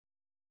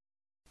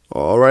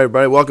All right,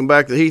 everybody, welcome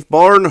back to the Heath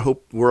Barn.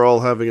 Hope we're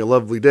all having a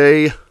lovely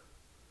day. Just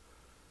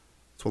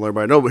want to let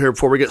everybody know here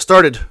before we get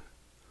started.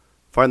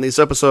 Find these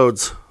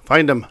episodes.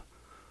 Find them.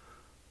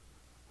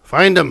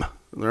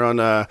 They're on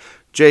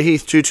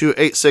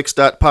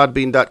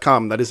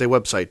jheath2286.podbean.com. That is a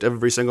website.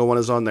 Every single one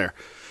is on there.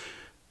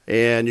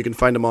 And you can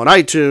find them on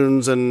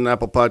iTunes and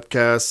Apple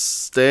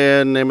Podcasts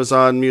and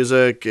Amazon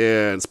Music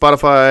and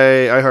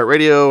Spotify,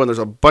 iHeartRadio, and there's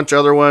a bunch of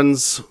other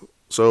ones.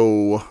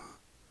 So,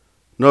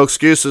 no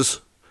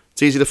excuses.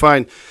 It's easy to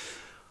find.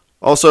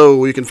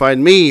 Also, you can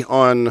find me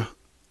on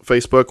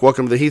Facebook.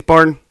 Welcome to the Heath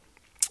Barn.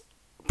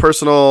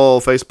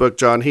 Personal Facebook,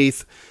 John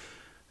Heath.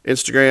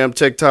 Instagram,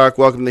 TikTok,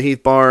 welcome to the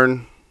Heath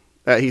Barn.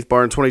 At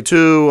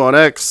HeathBarn22 on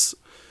X.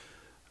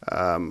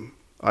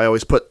 I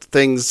always put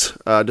things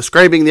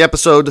describing the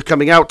episode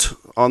coming out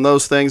on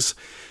those things.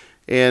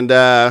 And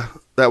that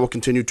will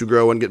continue to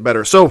grow and get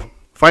better. So,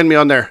 find me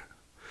on there.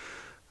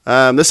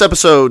 This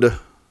episode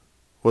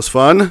was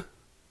fun.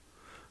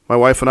 My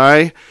wife and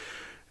I.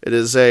 It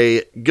is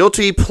a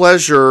guilty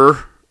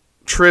pleasure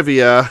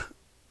trivia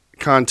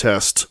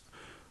contest.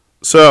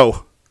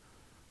 So,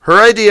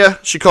 her idea,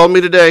 she called me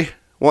today,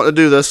 wanting to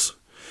do this.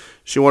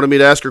 She wanted me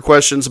to ask her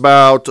questions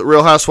about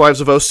Real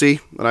Housewives of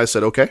OC, and I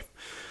said, okay.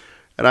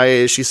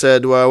 And she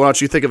said, well, why don't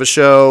you think of a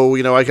show,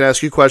 I can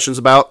ask you questions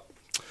about.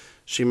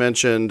 She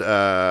mentioned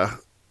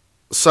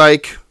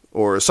Psych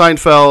or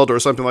Seinfeld or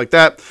something like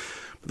that.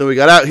 But then we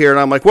got out here, and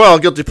I'm like, well,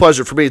 guilty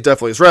pleasure for me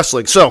definitely is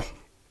wrestling. So,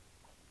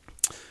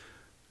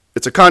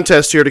 it's a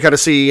contest here to kind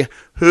of see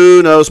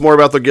who knows more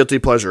about their guilty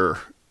pleasure.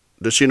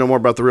 Does she know more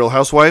about the Real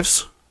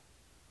Housewives?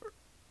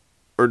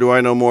 Or do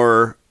I know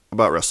more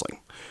about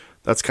wrestling?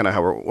 That's kind of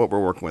what we're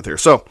working with here.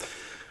 So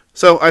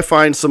I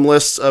find some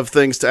lists of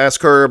things to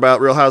ask her about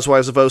Real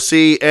Housewives of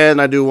OC,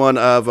 and I do one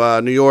of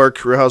New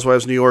York, Real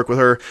Housewives of New York with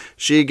her.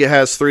 She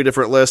has 3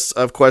 different lists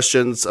of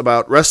questions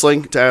about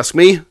wrestling to ask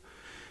me,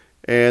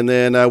 and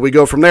then we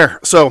go from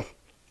there. So,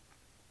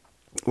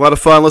 a lot of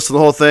fun. Listen to the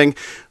whole thing.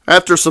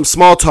 After some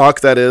small talk,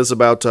 that is,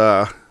 about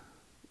our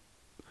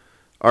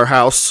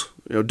house,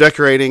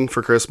 decorating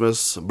for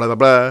Christmas, blah, blah,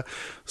 blah.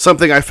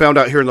 Something I found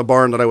out here in the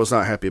barn that I was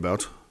not happy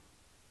about.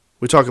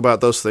 We talk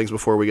about those things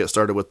before we get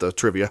started with the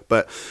trivia.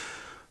 But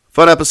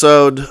fun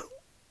episode.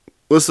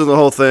 Listen to the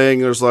whole thing.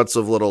 There's lots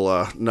of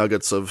little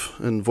nuggets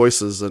and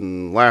voices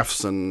and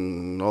laughs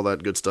and all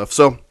that good stuff.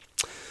 So, a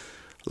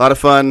lot of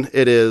fun.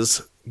 It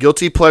is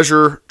Guilty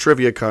Pleasure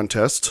Trivia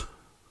Contest.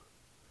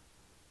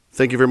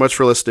 Thank you very much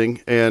for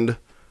listening, and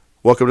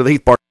welcome to the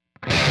Heath Barn.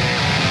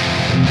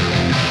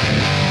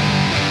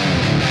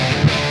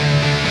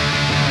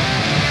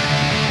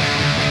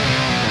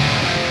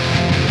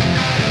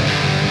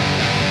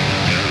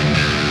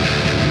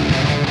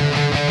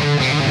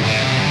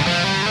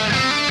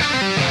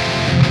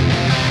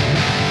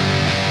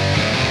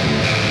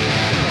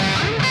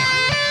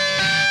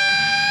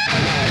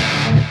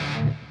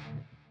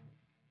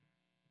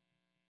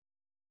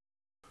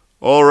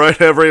 All right,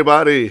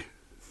 everybody.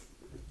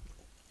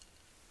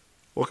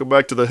 Welcome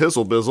back to the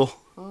Hizzle Bizzle.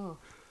 Oh.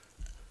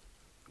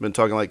 I've been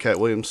talking like Cat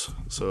Williams,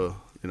 so,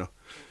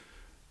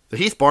 The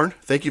Heath Barn,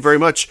 thank you very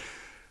much.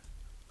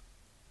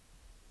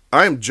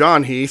 I am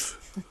John Heath.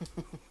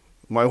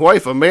 My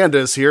wife Amanda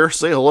is here.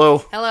 Say hello.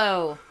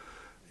 Hello.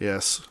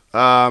 Yes.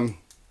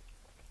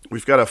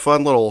 We've got a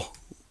fun little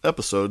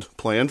episode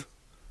planned.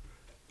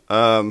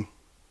 Talk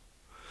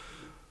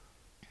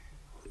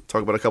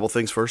about a couple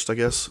things first, I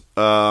guess.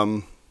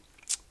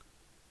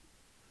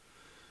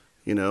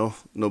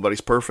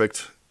 Nobody's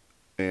perfect.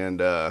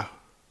 And I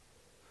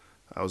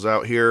was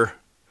out here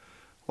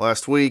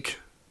last week.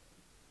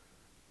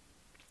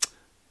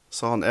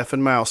 Saw an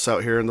effing mouse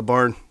out here in the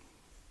barn.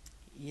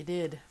 You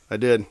did. I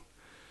did.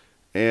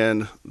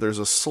 And there's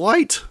a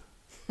slight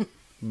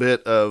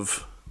bit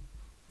of,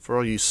 for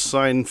all you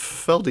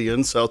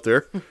Seinfeldians out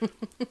there,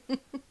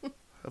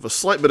 have a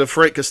slight bit of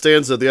Frank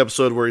Costanza, the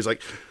episode where he's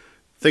like,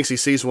 thinks he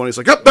sees one, he's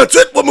like, yep, that's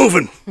it, we're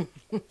moving.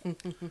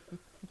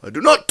 I do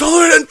not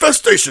tolerate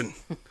infestation.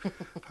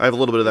 I have a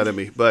little bit of that in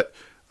me, but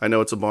I know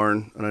it's a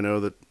barn, and I know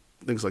that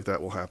things like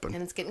that will happen.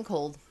 And it's getting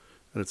cold.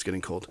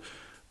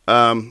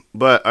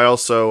 But I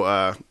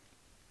also,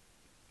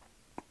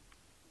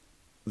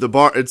 the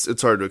barn,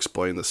 it's hard to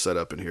explain the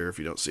setup in here if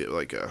you don't see it.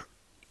 Like,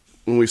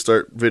 when we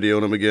start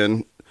videoing them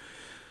again,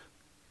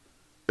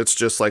 it's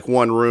just like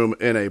one room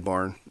in a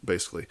barn,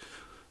 basically.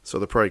 So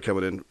they're probably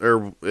coming in,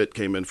 or it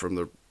came in from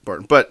the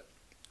barn. But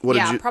what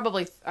did you...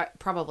 probably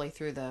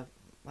through the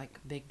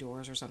big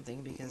doors or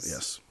something,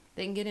 because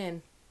they can get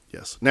in.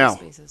 Yes. Now,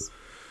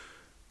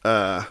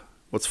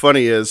 what's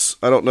funny is,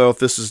 I don't know if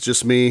this is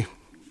just me,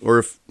 or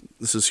if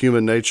this is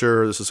human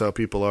nature, or this is how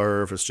people are,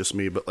 or if it's just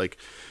me, but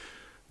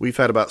we've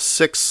had about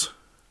 6.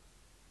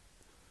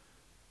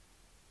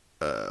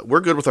 We're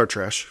good with our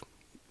trash.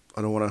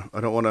 I don't want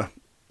to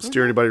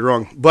steer anybody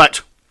wrong,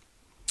 but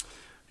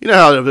you know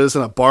how it is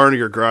in a barn or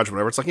your garage, or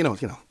whatever. It's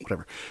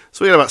whatever.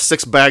 So we got about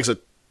 6 bags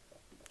of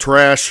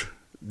trash,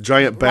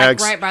 giant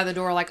bags, right by the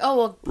door.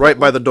 Right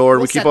by the door.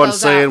 We keep on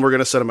saying we're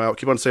going to set them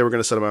out.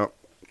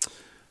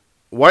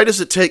 Why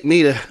does it take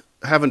me to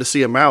having to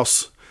see a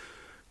mouse.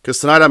 Because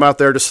tonight I'm out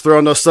there just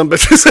throwing those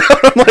sumbitches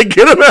out. I'm like,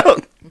 get them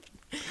out.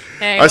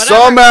 Hey, I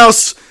saw a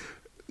mouse.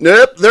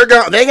 Nope, they're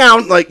gone. They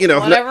gone. Like,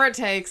 whatever it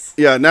takes.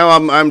 Yeah, now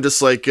I'm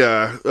just like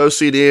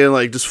OCD and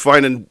like just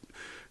finding,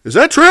 is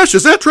that trash?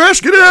 Is that trash?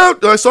 Get it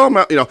out. I saw them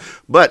out.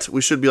 But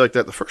we should be like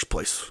that in the first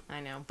place.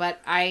 I know,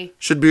 but I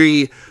should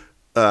be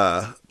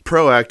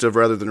proactive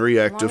rather than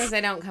reactive. As long as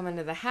they don't come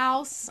into the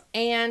house,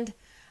 and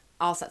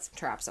I'll set some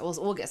traps.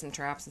 We'll get some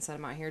traps and set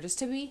them out here just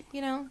to be,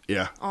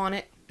 on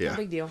it. Yeah. No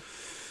big deal.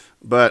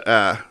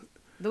 But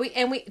we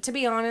to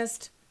be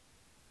honest,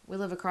 we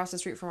live across the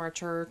street from our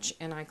church,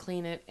 and I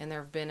clean it, and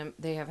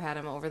they have had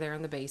them over there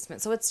in the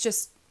basement. So it's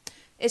just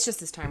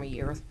this time of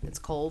year. It's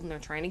cold, and they're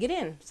trying to get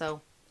in.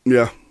 So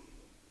yeah,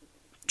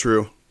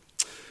 true.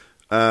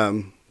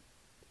 We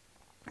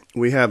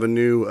have a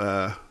new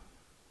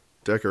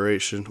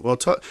decoration. Well,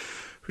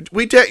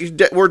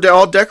 we're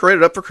all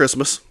decorated up for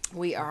Christmas.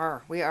 We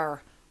are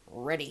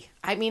ready.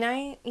 I mean,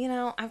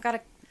 I've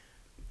got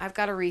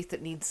a wreath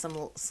that needs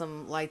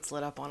some lights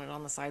lit up on it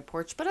on the side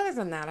porch. But other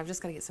than that, I've just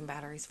got to get some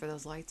batteries for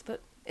those lights.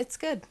 But it's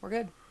good. We're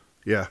good.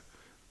 Yeah.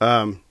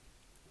 I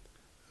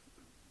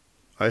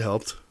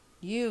helped.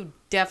 You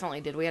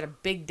definitely did. We had a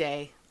big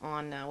day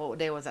on, what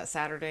day was that,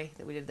 Saturday,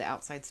 that we did the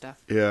outside stuff.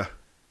 Yeah.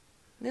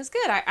 And it's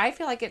good. I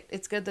feel like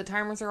it's good. The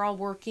timers are all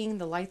working.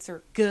 The lights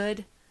are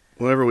good.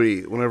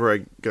 Whenever I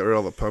got rid of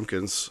all the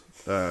pumpkins,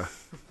 as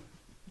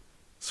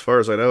far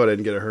as I know, I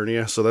didn't get a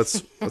hernia, so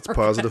that's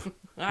positive.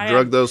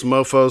 Drug those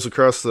mofos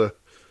across the...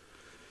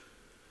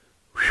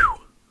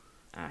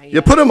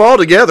 You put them all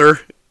together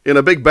in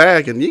a big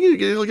bag, and you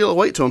get a little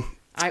weight to them.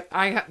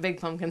 I got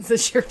big pumpkins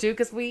this year, too,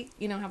 because we,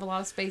 have a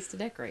lot of space to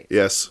decorate.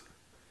 Yes.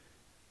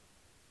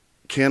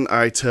 Can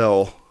I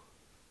tell...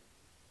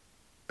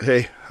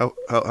 Hey, how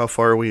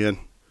far are we in?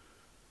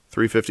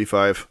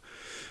 3:55.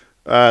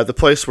 The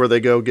place where they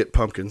go get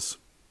pumpkins.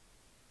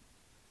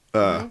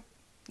 Yeah.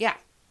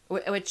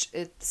 Which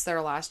it's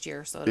their last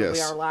year, so it'll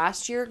be our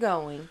last year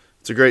going.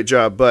 It's a great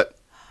job,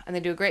 and they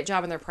do a great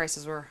job, and their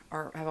prices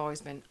have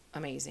always been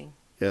amazing.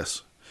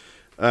 Yes.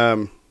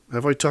 Have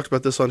we talked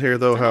about this on here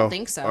though? I don't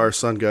think so. Our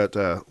son got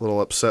a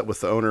little upset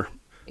with the owner.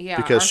 Yeah,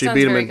 because she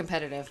beat him in.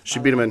 Competitive. She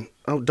beat him in.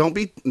 Oh, don't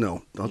be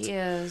no. Don't, he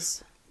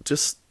is.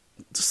 Just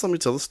let me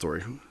tell the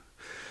story.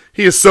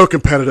 He is so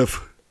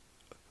competitive.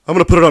 I'm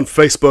gonna put it on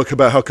Facebook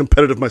about how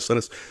competitive my son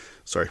is.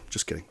 Sorry,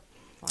 just kidding.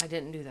 Well, I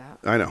didn't do that.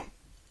 I know.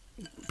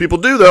 People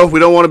do though. We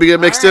don't want to be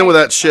mixed in with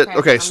that shit.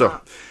 Okay, so,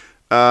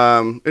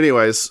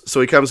 anyways, so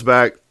he comes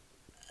back,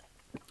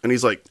 and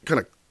he's like kind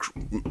of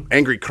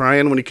angry,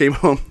 crying when he came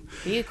home.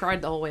 He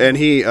cried the whole way. And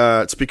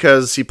it's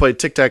because he played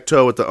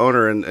tic-tac-toe with the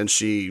owner, and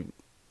she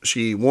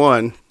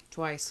won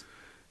twice.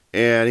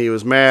 And he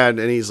was mad,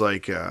 and he's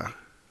like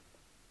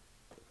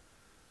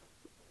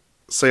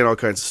saying all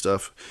kinds of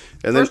stuff.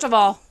 And First of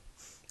all,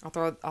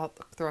 I'll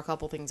throw a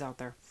couple things out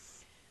there.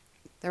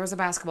 There was a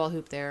basketball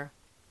hoop there,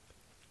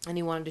 and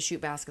he wanted to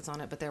shoot baskets on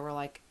it, but there were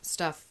like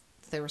stuff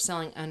they were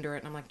selling under it,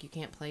 and I'm like, you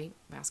can't play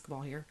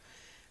basketball here.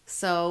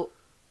 So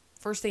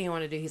first thing he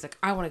wanted to do, he's like,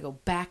 I want to go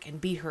back and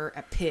beat her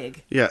at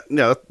Pig. Yeah,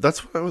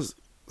 that's what I was.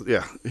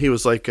 Yeah, he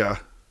was like,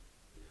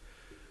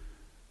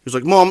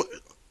 Mom,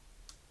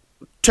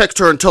 text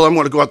her and tell her I'm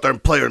going to go out there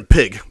and play her in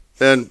Pig.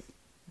 And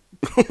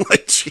I'm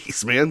like,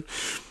 jeez, man.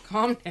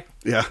 Calm down.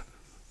 Yeah.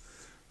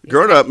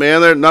 Grown up,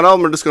 man. Not all of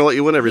them are just going to let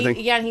you win everything.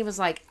 And he was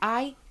like,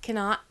 I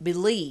cannot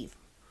believe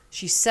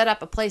she set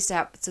up a place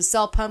to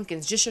sell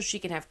pumpkins just so she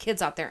can have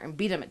kids out there and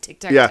beat them at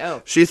tic-tac-toe. Yeah,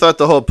 she thought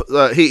the whole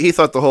he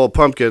thought the whole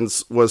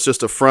pumpkins was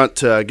just a front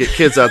to get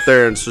kids out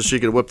there and so she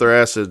could whip their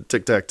ass at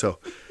tic-tac-toe.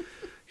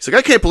 He's like,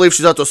 I can't believe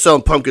she's out there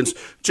selling pumpkins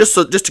just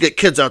to get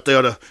kids out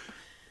there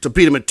to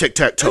beat them at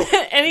tic-tac-toe.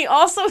 And he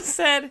also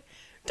said,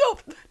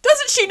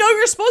 doesn't she know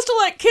you're supposed to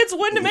let kids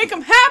win to make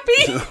them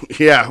happy?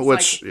 Yeah,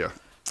 yeah.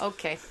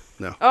 Okay.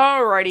 No.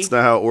 Alrighty. That's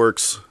not how it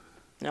works.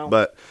 No.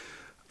 But,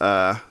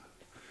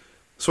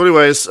 so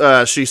anyways,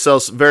 she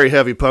sells very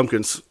heavy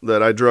pumpkins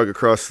that I drug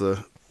across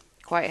the...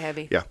 Quite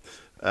heavy. Yeah.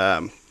 I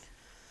don't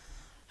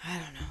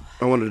know.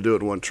 I wanted to do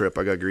it in one trip.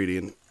 I got greedy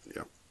and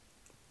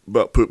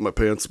about pooped my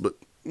pants, but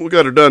we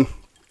got her done.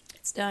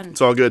 It's done.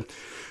 It's all good.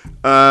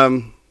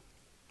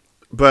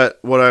 But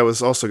what I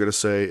was also going to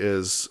say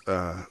is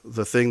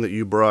the thing that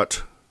you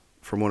brought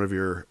from one of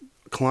your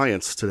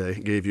clients today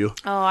gave you.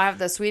 Oh, I have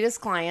the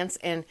sweetest clients,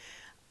 and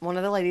one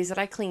of the ladies that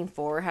I clean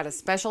for had a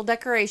special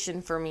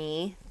decoration for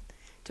me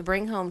to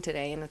bring home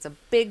today, and it's a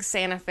big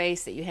Santa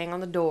face that you hang on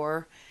the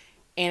door,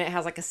 and it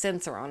has like a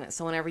sensor on it,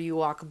 so whenever you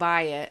walk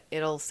by it,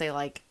 it'll say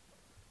like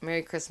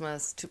Merry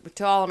Christmas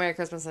to all, Merry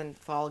Christmas and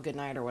fall, good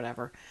night or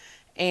whatever.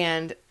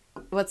 And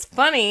what's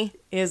funny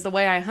is the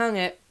way I hung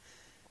it.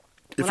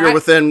 If you're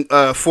within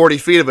 40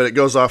 feet of it, it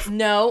goes off.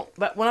 No,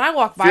 but when I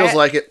walk by Feels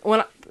like it.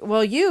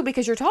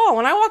 Because you're tall.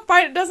 When I walk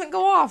by it doesn't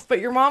go off. But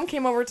your mom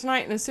came over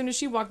tonight, and as soon as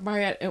she walked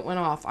by it, it went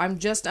off. I'm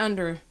just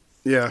under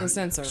the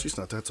sensor. She's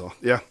not that tall.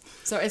 Yeah.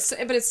 So it's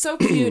so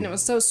cute, and it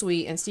was so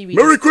sweet. And Stevie,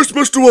 Merry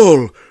Christmas to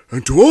all,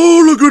 and to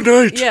all a good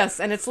night. Yes,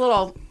 and it's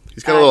little.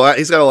 He's got a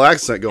little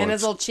accent going. And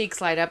his little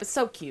cheeks light up. It's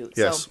so cute.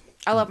 Yes.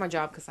 I love my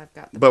job because I've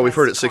got the But we've best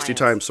heard it 60 clients.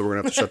 times, so we're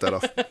going to have to shut that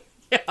off.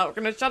 Yeah, we're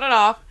going to shut it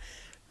off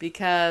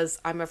because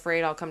I'm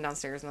afraid I'll come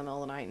downstairs in the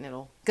middle of the night and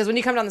it'll... Because when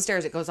you come down the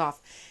stairs, it goes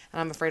off.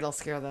 And I'm afraid it'll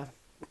scare the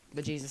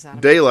bejesus out of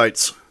me.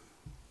 Daylights.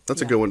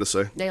 That's a good one to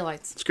say.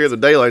 Daylights. Scare the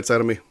daylights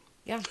out of me.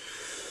 Yeah.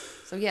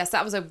 So, yes,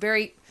 that was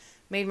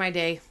made my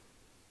day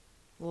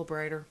a little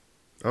brighter.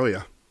 Oh,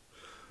 yeah.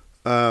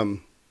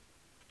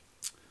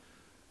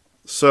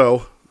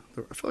 So,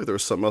 I feel like there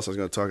was something else I was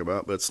going to talk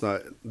about, but it's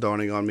not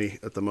dawning on me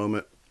at the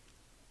moment.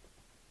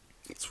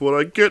 That's what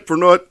I get for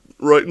not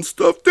writing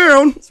stuff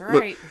down. That's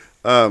right.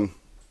 But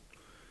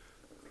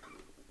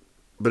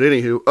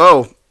anywho,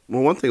 well,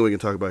 one thing we can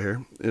talk about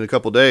here. In a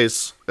couple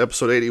days,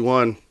 episode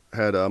 81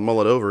 had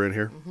Mullet Over in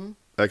here. Mm-hmm.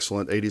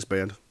 Excellent 80s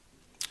band.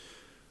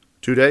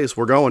 2 days,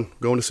 we're going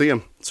to see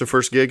him. It's their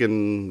first gig in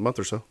a month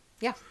or so.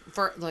 Yeah,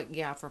 for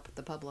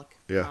the public.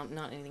 Yeah.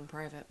 Not anything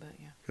private, but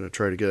yeah. Gonna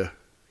try to get a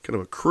kind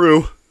of a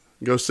crew,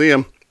 go see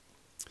him.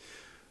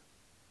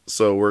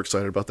 So we're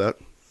excited about that.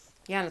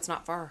 Yeah, and it's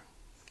not far.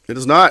 It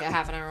is not. Like a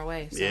half an hour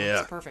away, so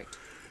it's perfect.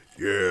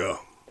 Yeah.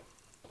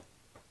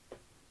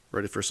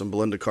 Ready for some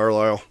Belinda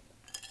Carlisle.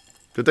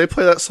 Did they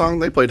play that song?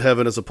 They played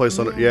Heaven as a place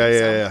on it.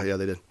 Yeah,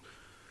 they did.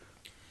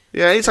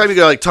 Yeah, anytime you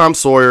go like Tom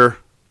Sawyer,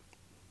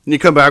 and you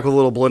come back with a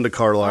little Belinda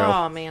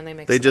Carlisle. Oh man,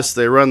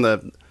 they run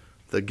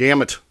the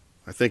gamut.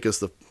 I think is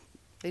the.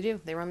 They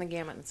do. They run the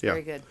gamut. It's Yeah.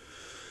 very good.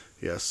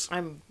 Yes.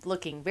 I'm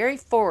looking very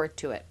forward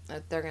to it.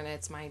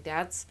 It's my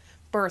dad's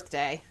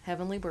birthday,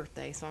 heavenly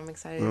birthday, so I'm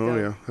excited to go. Oh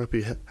yeah,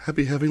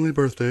 happy heavenly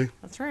birthday.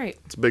 That's right.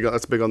 That's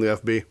big on the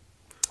FB.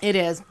 It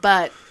is,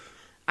 but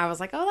I was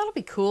like, oh, that'll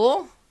be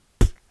cool.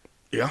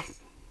 Yeah.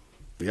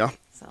 Yeah.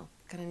 So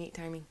kind of neat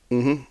timing.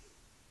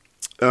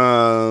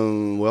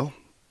 Well,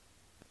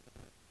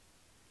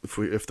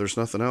 if there's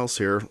nothing else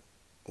here,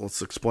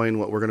 let's explain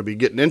what we're going to be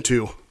getting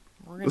into.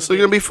 This is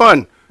going to be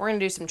fun. We're going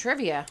to do some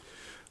trivia.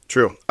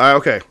 True.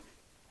 Okay.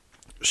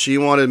 She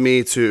wanted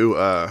me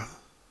to.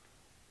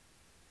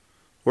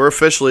 We're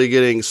officially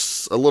getting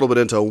a little bit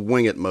into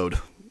wing it mode.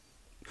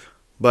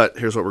 But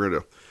here's what we're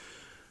going to do.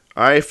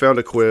 I found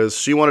a quiz.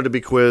 She wanted to be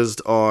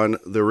quizzed on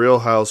the Real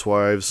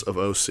Housewives of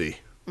OC.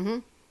 Mm-hmm.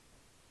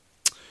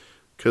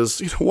 Because,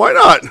 why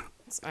not?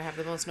 I have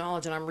the most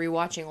knowledge, and I'm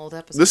rewatching old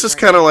episodes. This is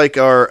kind of like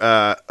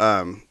our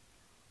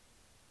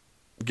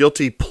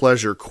guilty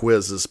pleasure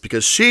quizzes,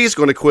 because she's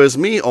going to quiz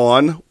me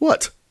on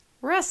what?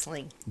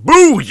 Wrestling.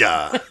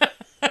 Booyah!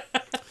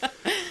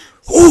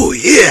 Oh,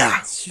 yeah!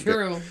 It's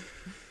true.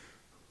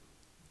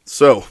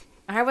 So.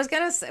 I was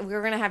going to say, we were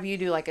going to have you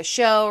do like a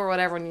show or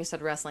whatever, when you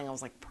said wrestling. I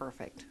was like,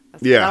 perfect.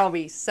 That'll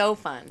be so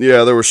fun.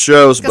 Yeah, there were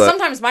shows, but. Because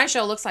sometimes my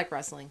show looks like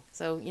wrestling.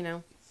 So,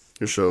 Your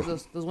show.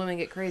 Those women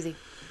get crazy.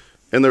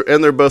 And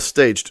they're both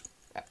staged.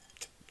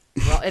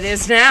 Well, it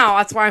is now.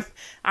 That's why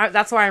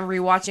I'm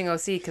rewatching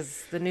OC,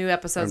 because the new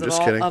episodes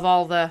of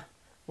all the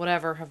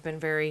whatever have been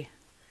very.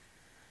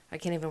 I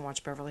can't even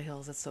watch Beverly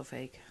Hills. It's so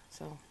fake.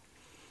 So.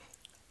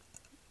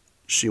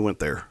 She went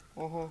there.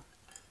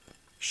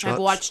 I've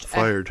watched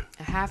fired.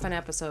 a half an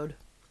episode,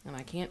 and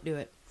I can't do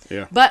it.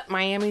 Yeah. But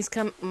Miami's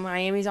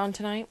on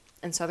tonight,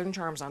 and Southern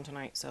Charm's on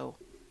tonight, so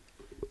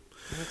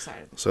I'm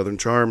excited. Southern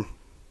Charm.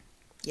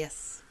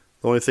 Yes.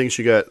 The only thing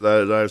she got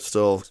that I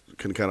still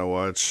can kind of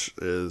watch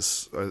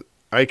is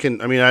I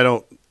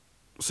don't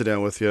sit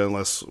down with you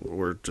unless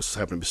we're just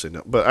happen to be sitting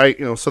down. But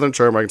Southern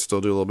Charm I can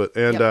still do a little bit,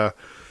 and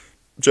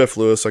Jeff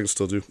Lewis I can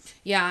still do.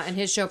 Yeah, and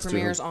his show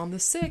premieres on the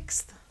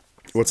 6th.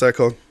 What's that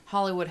called?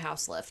 Hollywood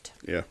House Lift.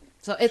 Yeah.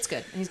 So it's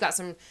good. And he's got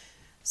some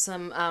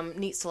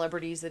neat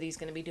celebrities that he's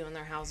going to be doing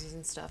their houses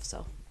and stuff.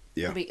 So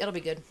yeah, it'll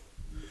be good.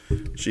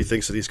 She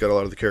thinks that he's got a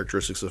lot of the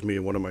characteristics of me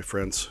and one of my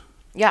friends.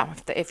 Yeah,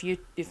 if you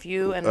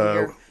and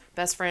your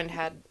best friend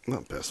had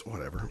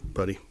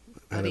buddy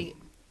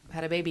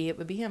had a baby, it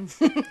would be him.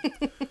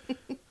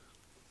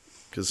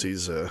 Because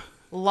he's a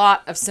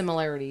lot of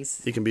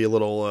similarities. He can be a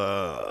little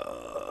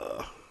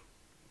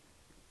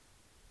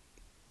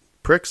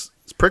pricks.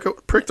 Is prick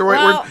the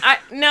right word?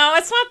 No,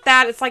 it's not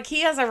that. It's like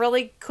he has a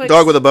really quick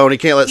dog with a bone. He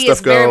can't let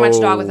stuff go. He is very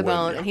much dog with a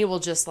bone, and he will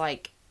just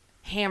like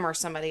hammer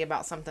somebody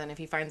about something if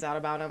he finds out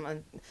about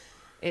him.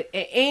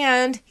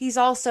 And he's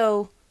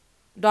also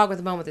dog with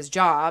a bone with his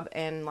job,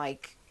 and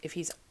like if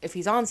he's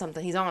on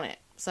something, he's on it.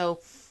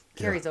 So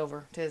carries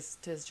over to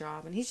his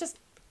job, and he's just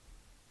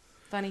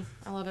funny.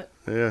 I love it.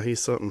 Yeah, he's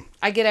something.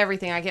 I get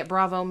everything. I get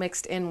Bravo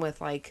mixed in with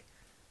like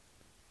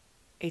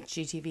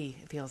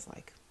HGTV. It feels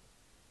like.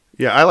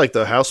 Yeah, I like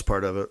the house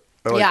part of it.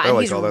 I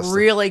like he's all that stuff.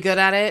 Really good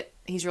at it.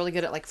 He's really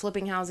good at like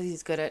flipping houses.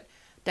 He's good at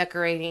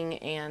decorating,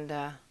 and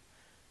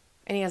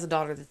he has a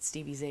daughter that's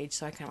Stevie's age,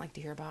 so I kind of like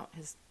to hear about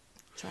his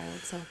child.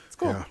 So it's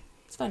cool. Yeah.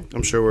 It's fun.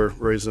 I'm sure we're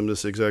raising him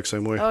this exact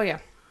same way. Oh yeah.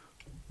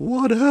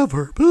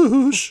 Whatever,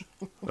 Boosh.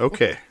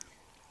 Okay.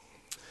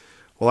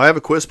 Well, I have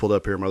a quiz pulled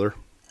up here, Mother.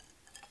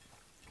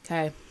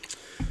 Okay.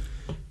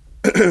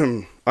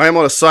 I am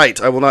on a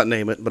site. I will not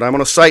name it, but I'm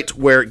on a site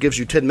where it gives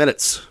you 10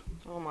 minutes.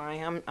 Oh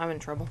my, I'm in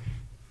trouble.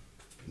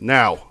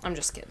 Now. I'm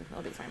just kidding.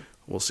 I'll be fine.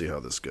 We'll see how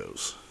this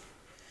goes.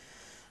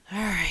 All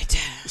right.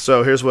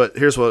 So here's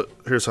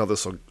how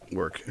this will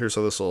work. Here's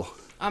how this will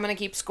I'm gonna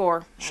keep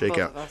score. shake both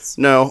out. of us.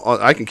 No,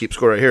 I can keep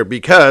score right here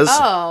because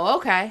Oh,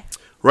 okay.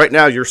 right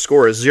now your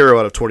score is 0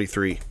 out of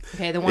 23.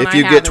 Okay, the one If I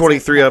you have get is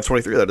 23 out of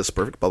 23, that is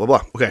perfect. Blah blah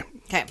blah. Okay.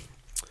 Okay.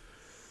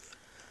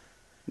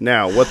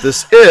 Now what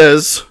this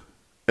is,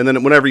 and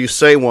then whenever you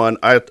say one,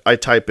 I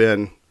type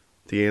in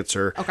the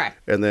answer. Okay.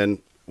 And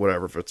then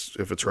whatever,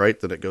 if it's right,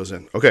 then it goes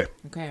in. Okay.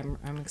 Okay,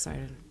 I'm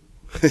excited.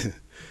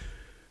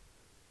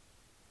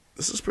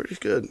 This is pretty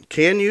good.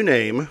 Can you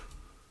name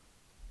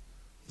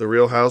the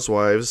Real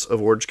Housewives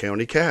of Orange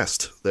County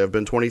cast? There have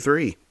been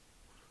 23.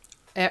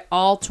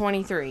 All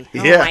 23.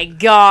 Yeah. Oh my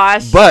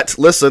gosh. But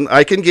listen,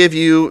 I can give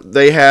you.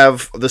 They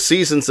have the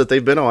seasons that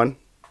they've been on.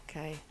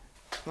 Okay.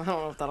 I don't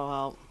know if that'll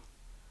help.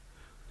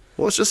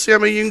 Well, let's just see how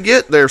many you can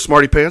get there,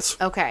 smarty pants.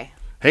 Okay.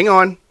 Hang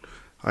on.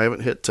 I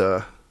haven't hit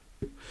the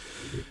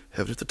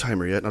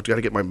timer yet. I've got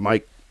to get my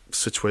mic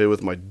situated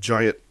with my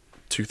giant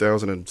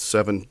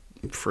 2007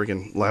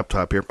 friggin'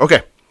 laptop here.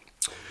 Okay.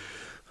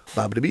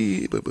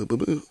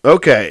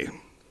 Okay.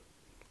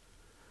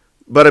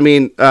 But I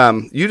mean,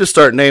 you just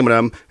start naming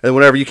them, and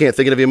whenever you can't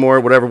think of any more,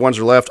 whatever ones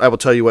are left, I will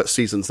tell you what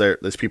seasons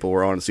these people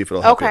were on and see if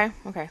it'll help you.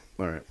 Okay.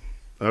 All right.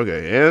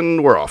 Okay,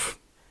 and we're off.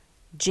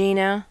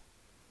 Gina.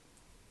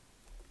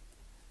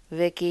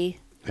 Vicky.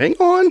 Hang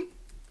on.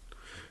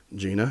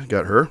 Gina,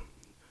 got her.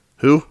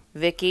 Who?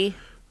 Vicky.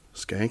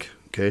 Skank.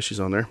 Okay, she's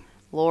on there.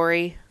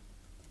 Lori.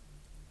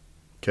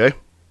 Okay.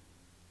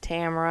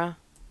 Tamara.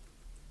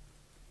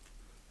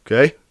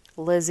 Okay.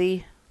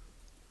 Lizzie.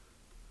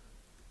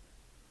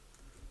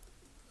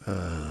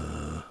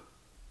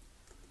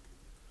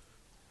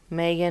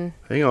 Megan.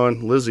 Hang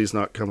on. Lizzie's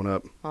not coming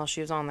up. Well,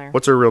 she was on there.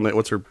 What's her real name?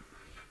 What's her?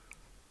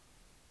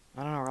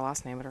 I don't know her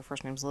last name, but her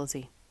first name's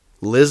Lizzie.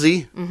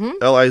 Lizzie?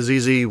 Mm-hmm.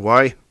 Lizzy?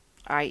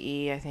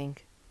 I-E, I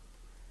think.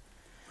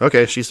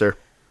 Okay, she's there.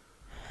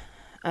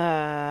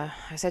 I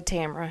said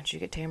Tamara. Did you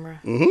get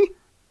Tamara? Mm-hmm.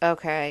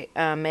 Okay.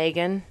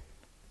 Megan.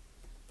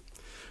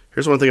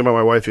 Here's one thing about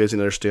my wife you guys need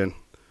to understand.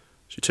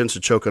 She tends to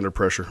choke under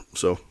pressure,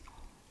 so.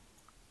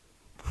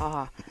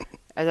 Haha.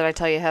 Did I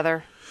tell you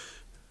Heather?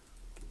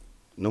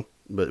 Nope,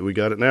 but we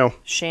got it now.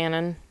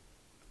 Shannon.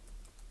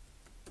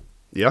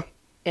 Yeah?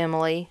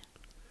 Emily.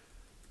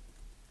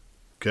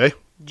 Okay.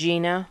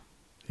 Gina.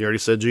 You already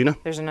said Gina?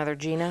 There's another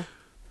Gina.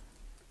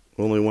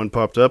 Only one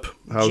popped up.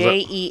 How's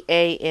that?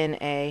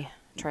 Jeana.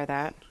 Try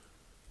that.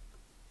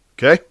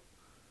 Okay.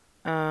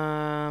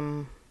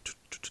 I'm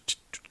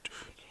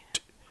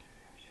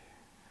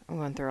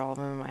going through all of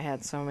them in my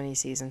head. So many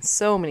seasons.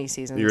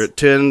 You're at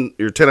 10.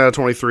 You're 10 out of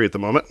 23 at the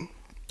moment.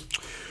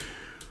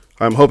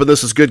 I'm hoping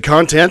this is good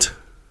content.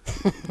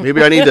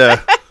 Maybe I need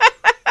to.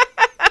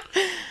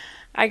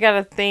 I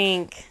gotta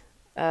think.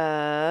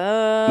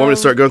 Want me to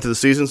start going through the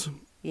seasons?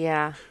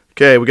 Yeah.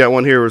 Okay, we got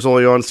one here. It was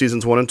only on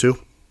seasons 1 and 2.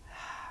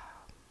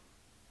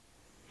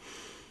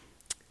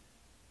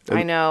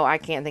 I know. I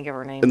can't think of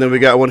her name. And then we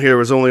got one here. It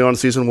was only on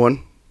season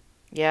 1.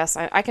 Yes,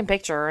 I can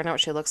picture her. I know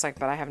what she looks like,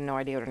 but I have no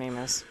idea what her name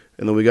is.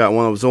 And then we got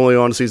one that was only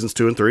on seasons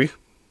 2 and 3.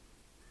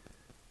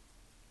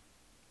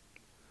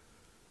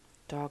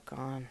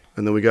 Doggone.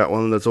 And then we got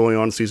one that's only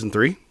on season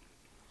 3.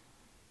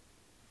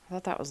 I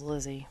thought that was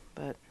Lizzie,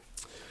 but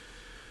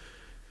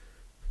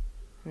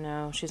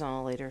no, she's on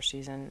a later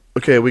season.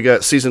 Okay, we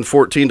got season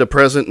 14 to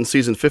present and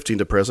season 15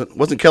 to present.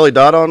 Wasn't Kelly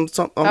Dodd on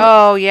something?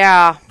 Oh,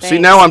 yeah. See,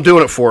 Thanks. now I'm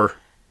doing it for her.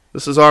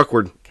 This is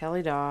awkward.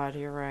 Kelly Dodd,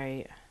 you're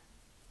right.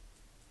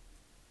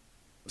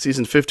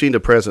 Season 15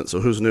 to present, so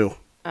who's new?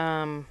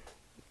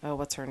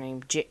 What's her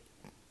name?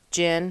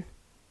 Jen.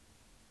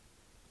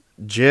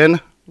 Jen?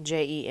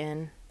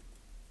 Jen.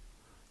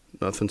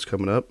 Nothing's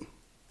coming up.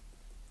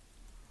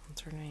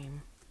 What's her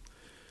name?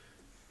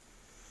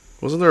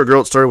 Wasn't there a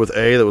girl that started with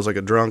A that was like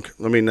a drunk?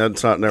 I mean,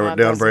 that's not narrowed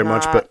down very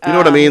much, but you know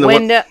what I mean?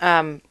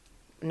 Wyndham.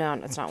 No,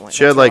 it's not Wyndham.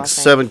 She had like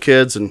 7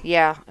 kids, and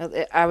yeah,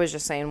 I was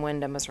just saying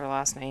Wyndham is her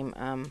last name.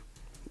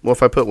 well,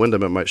 if I put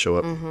Wyndham, it might show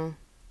up. Mm-hmm.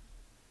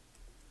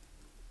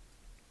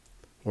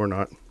 Or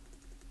not.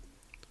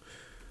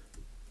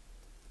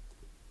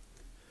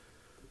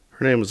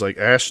 Her name was like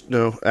Ash.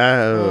 No,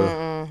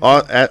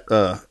 Austin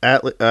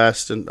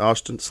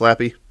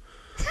Slappy.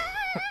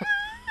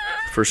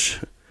 For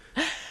sure.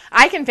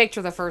 I can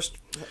picture the first.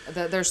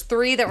 There's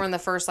 3 that were in the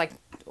first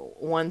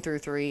 1 through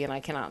 3, and I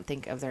cannot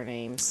think of their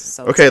names.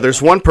 So okay,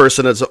 there's one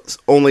person that's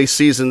only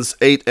seasons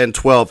 8 and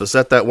 12. Is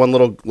that one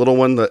little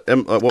one? That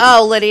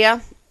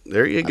Lydia.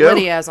 There you go.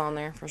 Lydia's on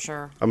there for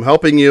sure. I'm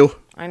helping you.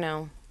 I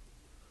know.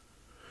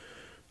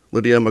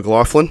 Lydia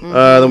McLaughlin.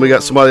 Mm-hmm. Then we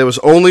got somebody that was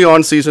only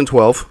on season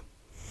 12.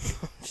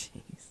 Jeez.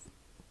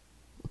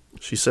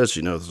 She says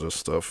she knows this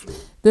stuff.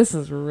 This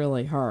is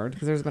really hard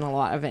because there's been a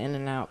lot of in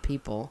and out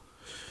people.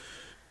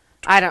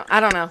 I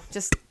don't know.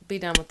 Just be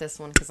done with this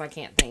one because I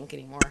can't think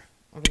anymore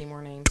of any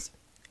more names.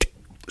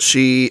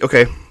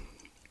 Okay.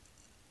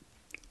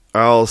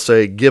 I'll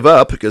say give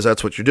up because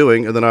that's what you're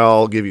doing, and then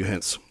I'll give you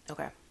hints.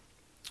 Okay.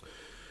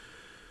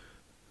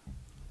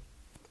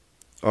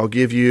 I'll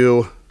give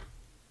you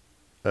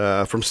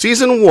from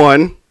seasons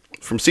 1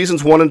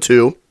 and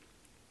 2.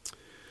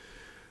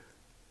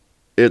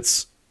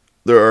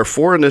 There are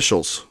 4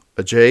 initials: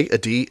 a J, a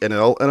D, an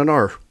L, and an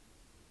R.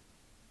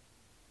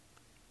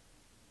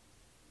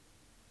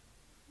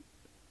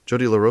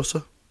 Jody La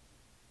Rosa?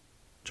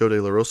 Jody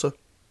La Rosa?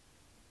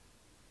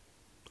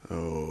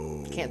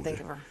 Oh. Can't think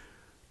of her.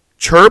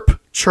 Chirp.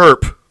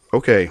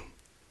 Okay.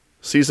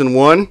 Season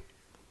 1.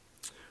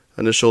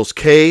 Initials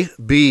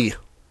KB. I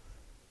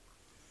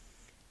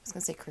was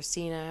going to say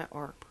Christina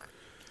or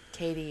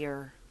Katie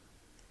or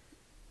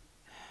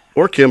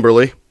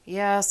Kimberly.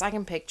 Yes, I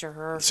can picture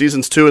her.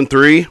 Seasons 2 and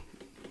 3.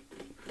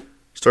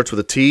 Starts with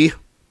a T.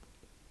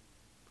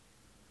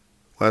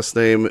 Last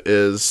name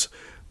is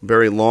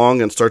very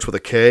long and starts with a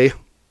K.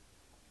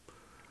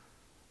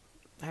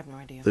 I have no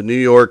idea. The New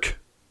York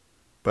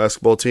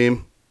basketball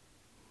team.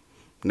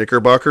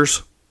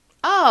 Knickerbockers.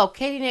 Oh,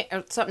 Katie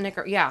or something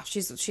Knicker. Yeah,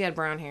 she had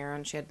brown hair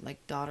and she had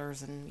like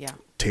daughters and yeah.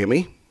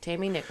 Tammy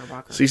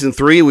Knickerbocker. Season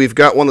 3, we've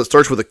got one that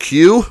starts with a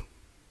Q.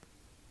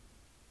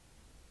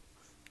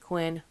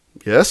 Quinn.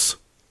 Yes.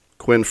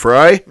 Quinn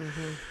Fry.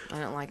 Mm-hmm. I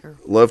don't like her.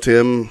 Loved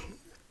him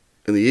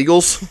in the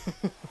Eagles.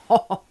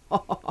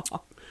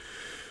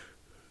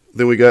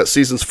 Then we got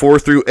seasons 4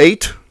 through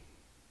 8.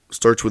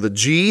 Starts with a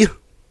G.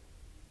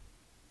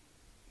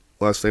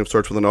 Last name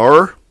starts with an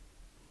R.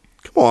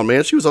 Come on,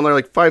 man. She was on there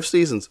like 5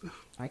 seasons.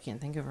 I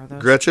can't think of her though.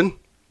 Gretchen.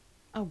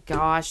 Oh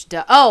gosh.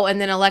 Oh, and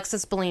then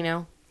Alexis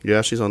Bellino.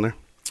 Yeah, she's on there.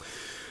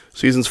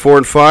 Seasons 4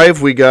 and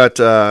 5, we got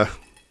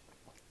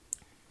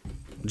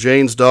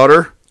Jane's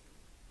daughter,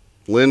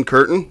 Lynn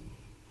Curtin.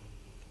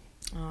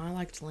 Oh, I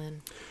liked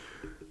Lynn.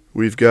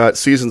 We've got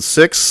season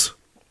 6.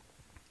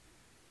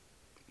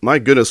 My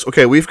goodness.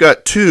 Okay, we've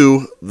got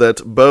 2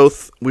 that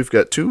both... We've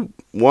got 2.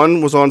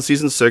 One was on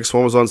season 6,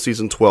 one was on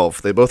season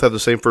 12. They both have the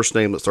same first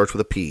name that starts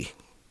with a P.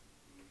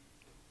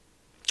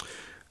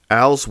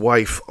 Al's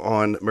wife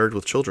on Married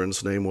with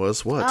Children's name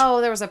was what?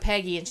 Oh, there was a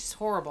Peggy, and she's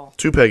horrible.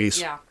 2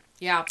 Peggys.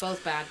 Yeah,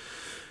 both bad.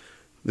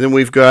 Then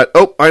we've got...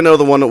 Oh, I know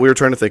the one that we were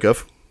trying to think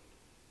of.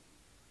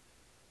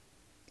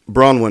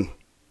 Bronwyn.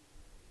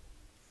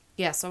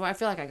 Yeah, so I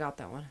feel like I got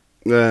that one.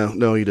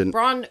 No, you didn't.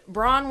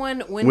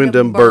 Bronwyn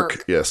Wyndham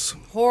Burke. Yes.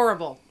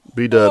 Horrible.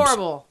 B-dubs.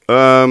 Horrible.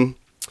 And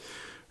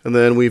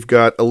then we've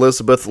got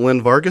Elizabeth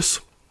Lynn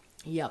Vargas.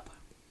 Yep.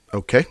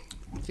 Okay.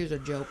 She's a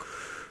joke.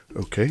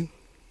 Okay.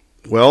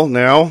 Well,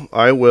 now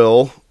I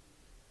will...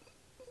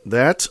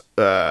 That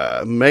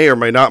may or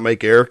may not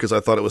make air because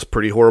I thought it was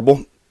pretty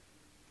horrible.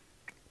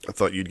 I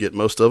thought you'd get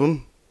most of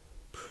them.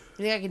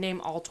 You think I can name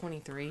all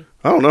 23?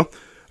 I don't know.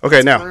 Okay,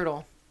 That's now.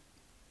 brutal.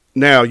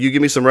 Now, you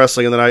give me some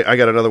wrestling, and then I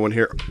got another one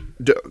here.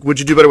 Would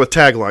you do better with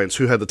taglines?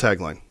 Who had the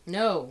tagline?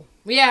 No.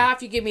 Yeah,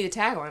 if you give me the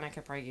tagline, I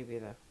could probably give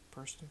you the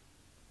person.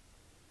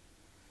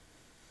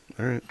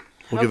 All right.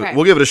 Okay.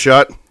 We'll give it a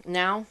shot.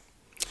 Now?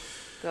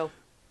 Go.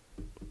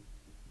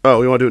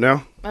 Oh, you want to do it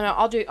now? No,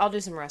 I'll do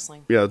some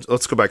wrestling. Yeah,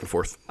 let's go back and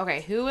forth.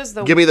 Okay, who was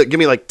the... Give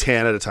me like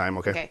 10 at a time,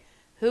 okay? Okay.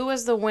 Who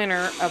was the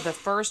winner of the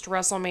first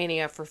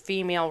WrestleMania for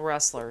female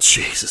wrestlers?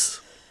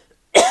 Jesus.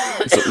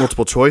 Is it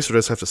multiple choice, or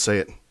does I have to say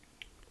it?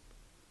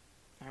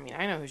 I mean,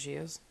 I know who she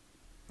is.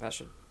 I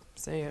should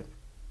say it.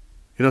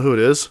 You know who it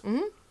is?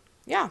 Mm-hmm.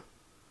 Yeah.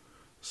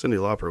 Cyndi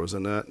Lauper was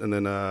in that. And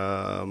then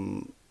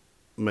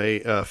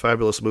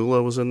Fabulous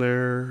Moolah was in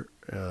there.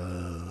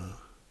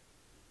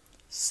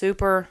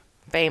 Super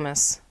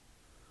famous.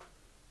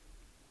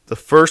 The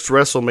first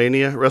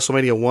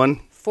WrestleMania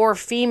 1. For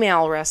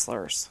female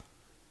wrestlers.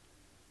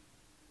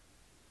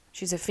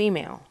 She's a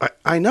female.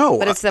 I know,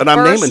 but it's the and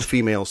I'm naming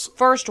females.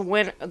 Who is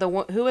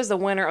the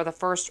winner of the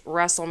first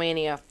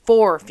WrestleMania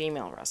for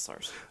female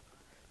wrestlers?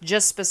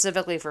 Just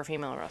specifically for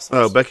female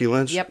wrestlers. Oh, Becky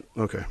Lynch? Yep.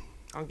 Okay.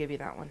 I'll give you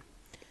that one.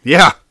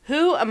 Yeah.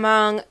 Who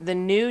among the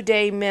New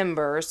Day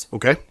members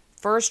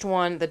first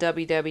won the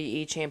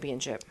WWE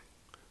Championship?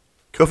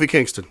 Kofi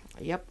Kingston.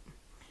 Yep.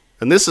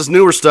 And this is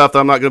newer stuff that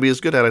I'm not going to be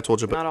as good at, I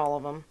told you. But not all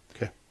of them.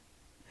 Okay.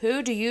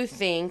 Who do you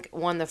think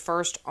won the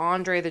first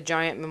Andre the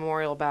Giant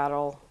Memorial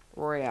Battle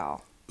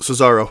Royale?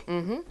 Cesaro.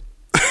 Mm-hmm.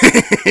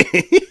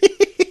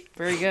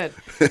 Very good.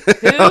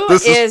 Who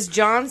is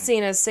John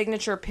Cena's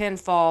signature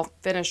pinfall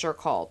finisher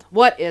called?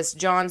 What is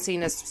John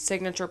Cena's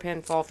signature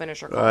pinfall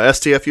finisher called?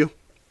 STFU?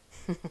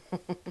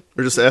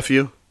 Or just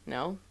FU?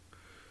 No.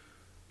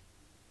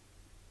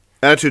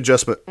 Attitude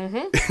adjustment.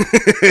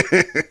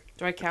 Mm-hmm.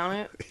 Do I count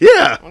it?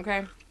 Yeah. Okay.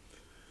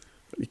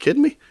 Are you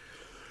kidding me?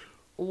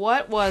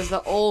 What was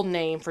the old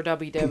name for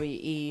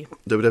WWE?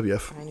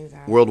 WWF. I knew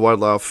that. World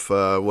Wildlife,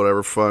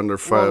 whatever fund or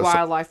World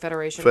Wildlife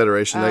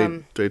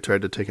Federation. They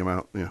tried to take him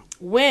out. Yeah.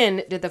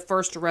 When did the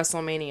first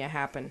WrestleMania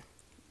happen?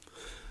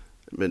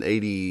 In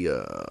 84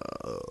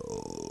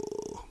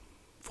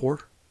 or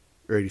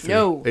 83?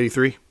 No.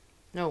 83?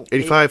 No.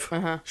 85?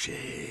 Uh-huh.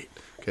 Shit.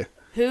 Okay.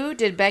 Who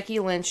did Becky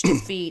Lynch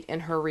defeat in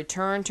her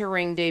return to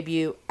ring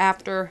debut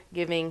after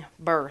giving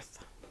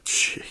birth?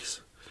 Jeez.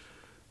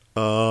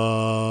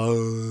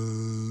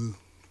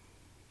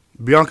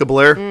 Bianca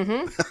Belair.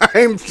 Mm-hmm.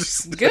 I'm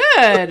just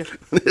good.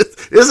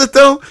 Is it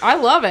though? I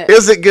love it.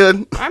 Is it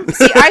good?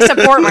 I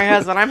support my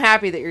husband. I'm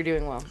happy that you're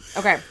doing well.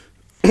 Okay.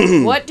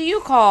 What do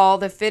you call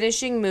the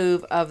finishing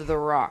move of The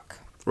Rock?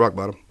 Rock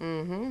bottom.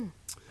 Mm-hmm.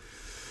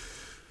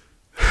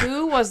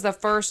 Who was the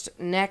first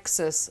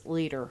Nexus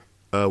leader?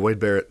 Wade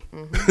Barrett.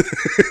 Mm-hmm.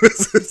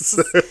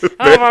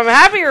 I'm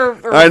happy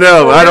or I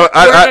know. Or I don't.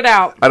 it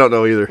out. I don't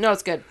know either. No,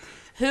 it's good.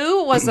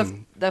 Who was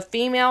the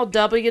female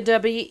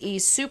WWE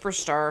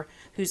superstar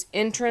whose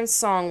entrance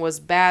song was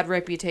 "Bad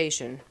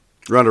Reputation"?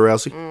 Ronda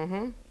Rousey.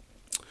 Mm-hmm.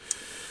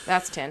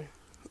 That's 10.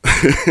 All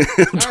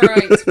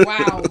right.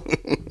 Wow.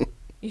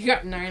 You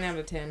got 9 out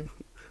of 10.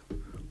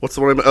 What's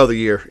the one? Oh, the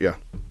year. Yeah.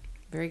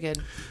 Very good.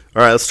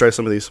 All right, let's try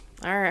some of these.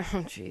 All right. Oh,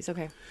 jeez.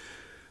 Okay.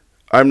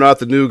 I'm not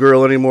the new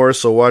girl anymore,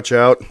 so watch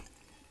out.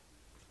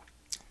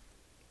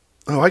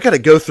 Oh, I got to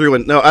go through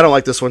and... No, I don't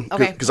like this one.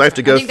 Okay. Because I have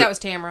to go I think that was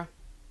Tamara.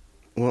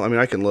 Well, I mean,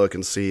 I can look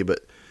and see,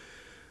 but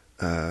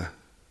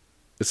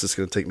it's just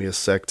going to take me a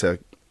sec to...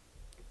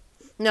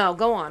 No,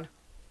 go on.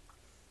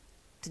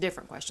 To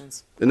different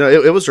questions. No,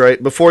 it was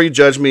right. Before you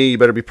judge me, you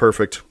better be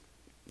perfect.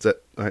 Is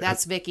that...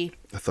 That's Vicky.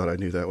 I thought I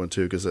knew that one,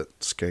 too, because that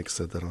skank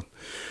said that on...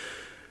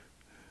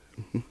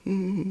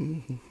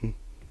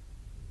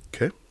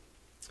 Okay.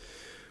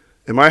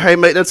 Am I high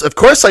maintenance? Of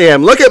course I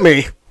am. Look at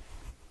me.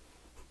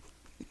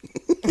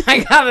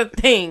 I gotta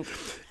think.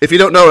 If you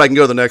don't know it, I can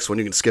go to the next one.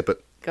 You can skip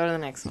it. Go to the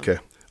next one. Okay.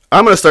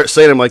 I'm going to start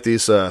saying them like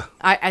these.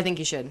 I think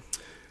you should.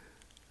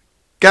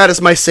 God is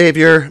my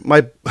savior.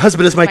 My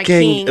husband is my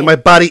king. And my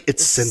body,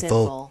 it's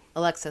sinful.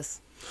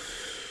 Alexis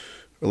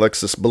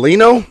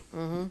Bellino.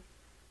 Mm-hmm.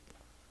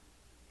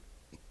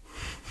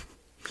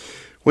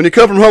 When you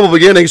come from humble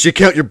beginnings, you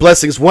count your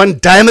blessings one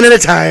diamond at a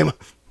time. Oh,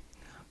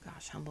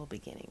 gosh, humble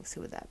beginnings. Who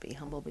would that be?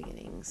 Humble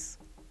beginnings.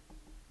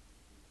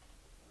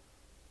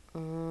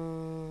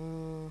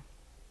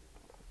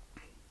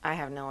 I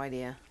have no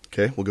idea.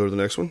 Okay, we'll go to the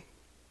next one.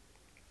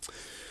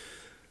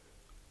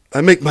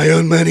 I make my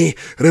own money,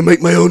 and I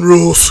make my own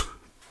rules.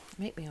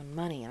 I make my own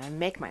money, and I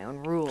make my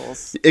own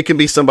rules. It can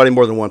be somebody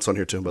more than once on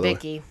here, too, by the way.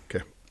 Vicky.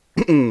 Okay.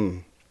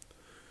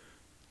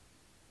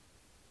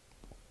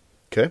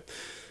 Okay.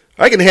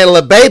 I can handle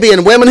a baby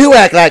and women who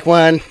act like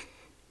one.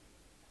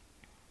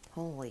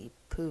 Holy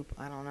poop.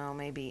 I don't know.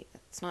 Maybe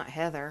it's not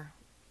Heather.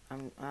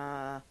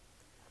 I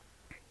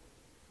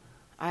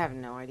have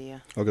no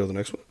idea. I'll go to the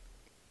next one.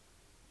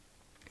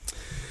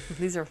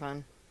 These are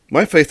fun.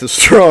 My faith is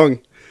strong,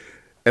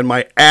 and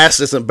my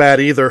ass isn't bad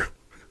either.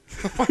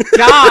 Oh my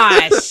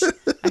gosh.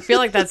 I feel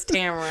like that's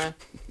Tamara.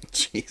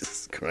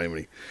 Jesus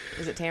criminy.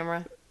 Is it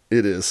Tamara?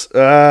 It is.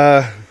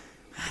 That's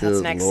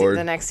Good Lord.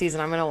 the next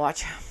season I'm going to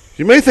watch.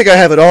 You may think I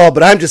have it all,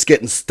 but I'm just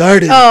getting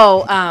started.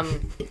 Oh,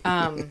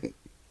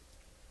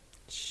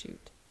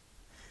 shoot.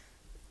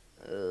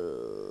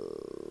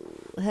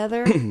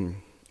 Heather?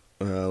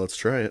 Let's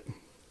try it.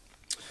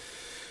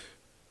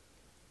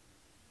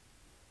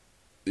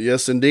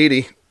 Yes,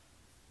 indeedy.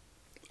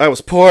 I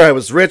was poor, I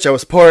was rich, I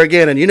was poor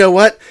again, and you know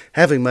what?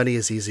 Having money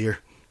is easier.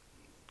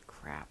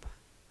 Crap.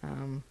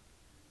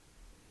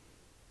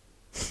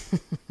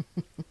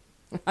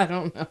 I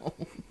don't know.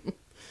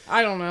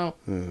 I don't know.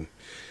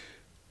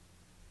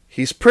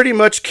 He's pretty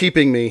much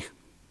keeping me.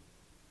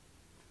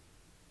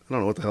 I don't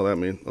know what the hell that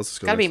means. Let's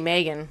just go. Gotta be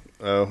Megan.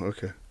 Oh,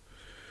 okay.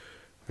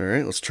 All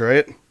right, let's try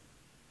it.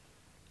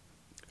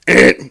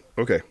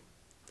 Okay.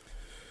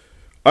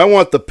 I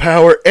want the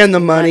power and the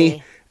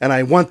money, and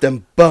I want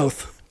them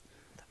both.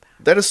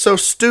 That is so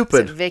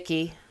stupid. Is it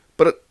Vicky?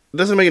 But it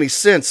doesn't make any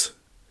sense.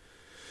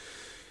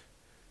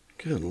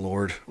 Good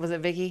Lord. Was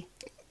it Vicky?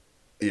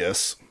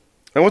 Yes.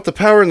 I want the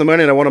power and the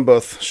money, and I want them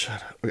both.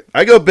 Shut up. Okay.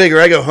 I go big or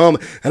I go home,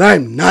 and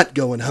I'm not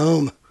going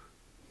home.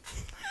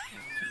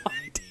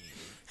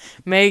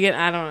 Megan,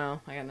 I don't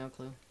know. I got no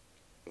clue.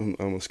 I'm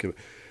going to skip it.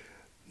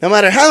 No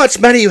matter how much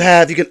money you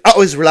have, you can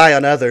always rely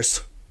on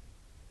others.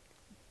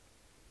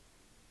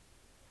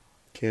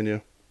 Can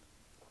you?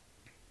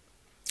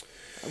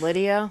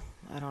 Lydia?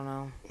 I don't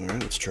know. All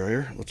right, let's try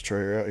her. Let's try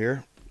her out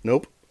here.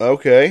 Nope.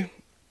 Okay.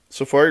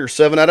 So far, you're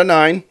 7 out of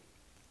 9.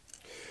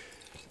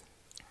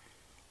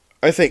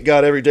 I thank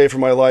God every day for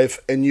my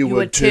life, and you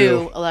would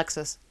too.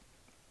 Alexis.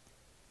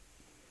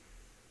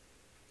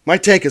 My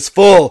tank is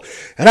full,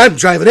 and I'm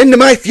driving into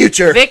my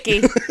future.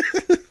 Vicky.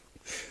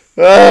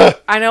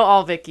 I know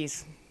all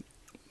Vickies.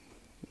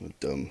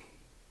 Dumb.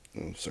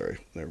 Oh, sorry.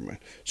 Never mind.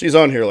 She's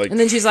on here like. And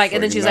then she's like,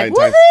 times.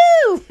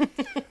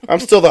 woohoo! I'm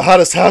still the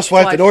hottest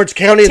housewife in Orange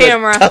County, and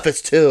the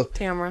toughest too.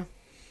 Tamara.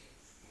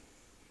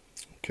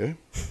 Okay.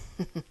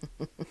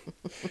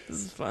 This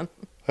is fun.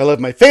 I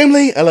love my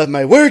family. I love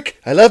my work.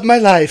 I love my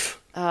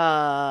life.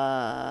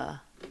 My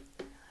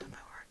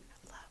work.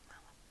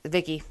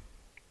 Vicky.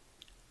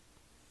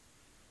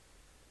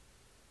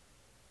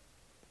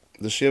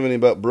 Does she have any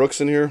about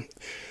Brooks in here?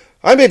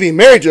 I may be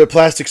married to a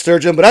plastic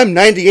surgeon, but I'm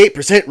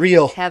 98%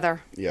 real.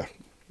 Heather. Yeah.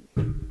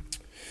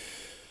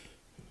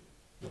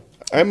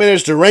 I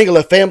managed to wrangle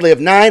a family of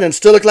 9 and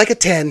still look like a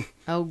 10.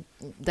 Oh,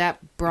 that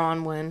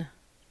Bronwyn.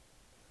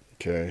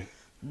 Okay.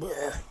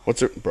 Blech. What's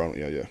her? Bronwyn,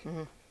 yeah.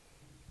 Mm-hmm.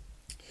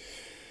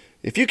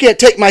 If you can't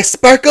take my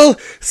sparkle,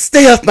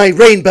 stay off my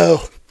rainbow.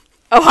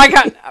 Oh, I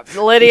got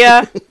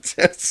Lydia.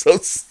 That's so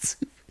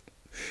stupid.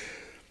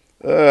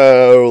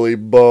 Holy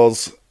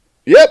balls.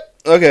 Yep.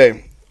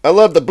 Okay. I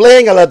love the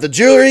bling. I love the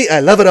jewelry. I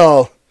love it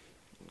all.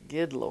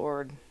 Good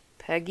Lord.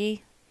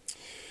 Peggy?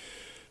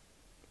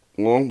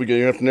 Well, we're going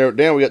to have to narrow it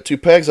down. We got 2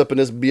 pegs up in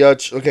this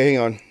biatch. Okay,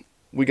 hang on.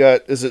 We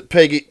got, is it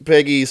Peggy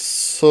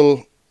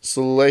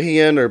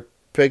Sulahian or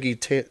Peggy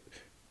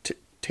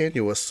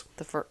Tanuous?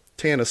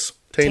 Tanis.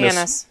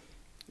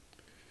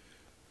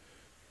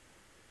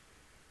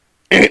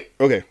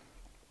 Okay.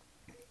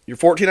 You're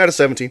 14 out of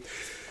 17.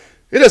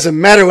 It doesn't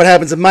matter what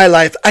happens in my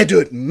life. I do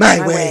it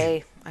my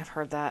way. I've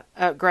heard that.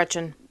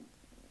 Gretchen.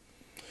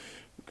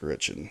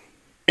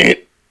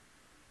 It's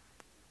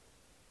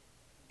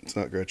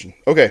not Gretchen.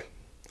 Okay.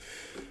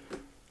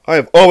 I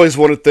have always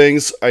wanted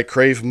things. I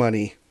crave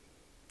money.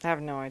 I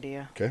have no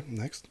idea. Okay,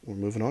 next. We're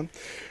moving on.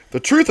 The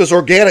truth is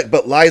organic,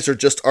 but lies are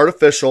just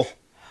artificial.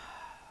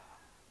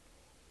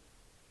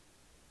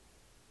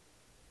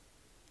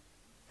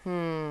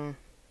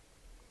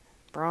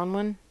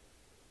 Bronwyn?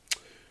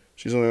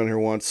 She's only on here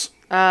once.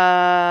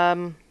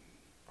 Organic.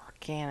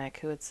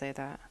 Who would say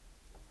that?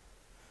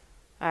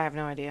 I have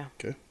no idea.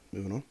 Okay,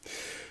 moving on.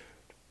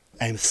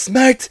 I'm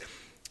smart,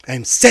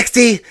 I'm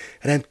sexy,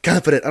 and I'm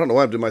confident. I don't know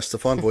why I'm doing my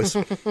Stefan voice.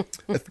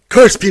 Of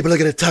course people are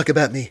going to talk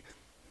about me.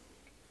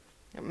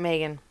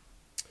 Megan.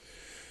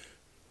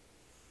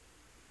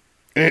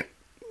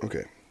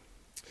 Okay.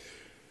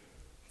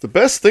 The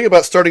best thing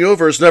about starting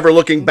over is never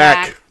looking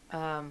back.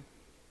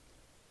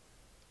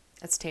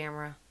 That's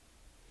Tamara.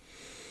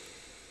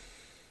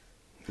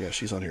 Yeah,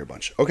 she's on here a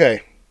bunch.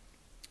 Okay.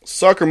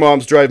 Soccer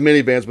moms drive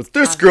minivans, but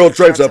this girl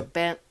drives a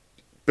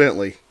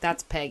Bentley.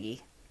 That's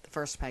Peggy. The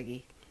first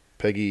Peggy.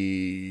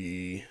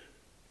 Peggy.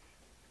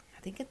 I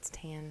think it's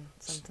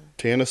something.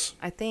 Tanis?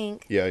 I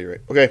think. Yeah, you're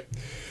right. Okay.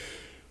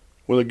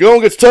 When the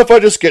going gets tough, I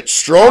just get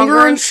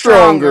stronger and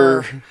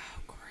stronger. Oh,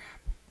 crap.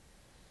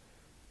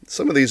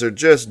 Some of these are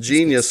just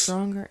genius.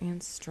 Stronger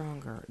and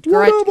stronger.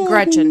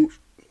 Gretchen.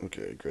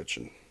 Okay,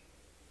 Gretchen.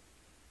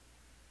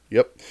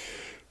 Yep.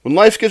 When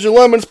life gives you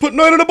lemons, put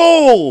 9 in a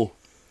bowl.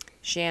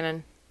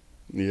 Shannon.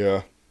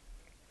 Yeah.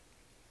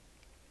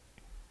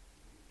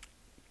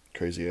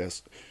 Crazy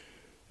ass.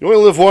 You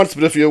only live once,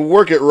 but if you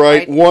work it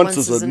right, once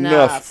is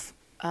enough.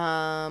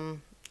 I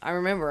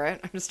remember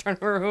it. I'm just trying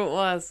to remember who it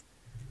was.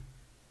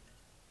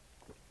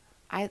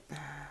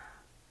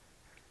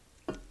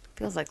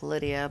 Feels like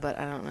Lydia, but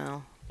I don't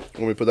know. Want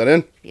me to put that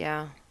in?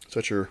 Yeah. Is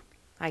that your...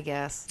 I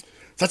guess.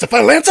 That's a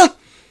final answer?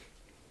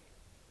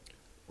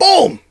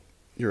 Boom!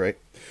 You're right.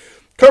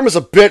 Karma's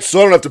a bitch, so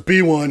I don't have to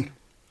be one.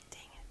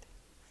 Dang it.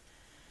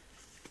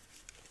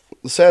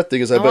 The sad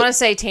thing is I want to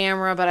say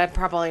Tamara, but I'm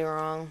probably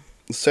wrong.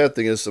 The sad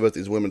thing is I bet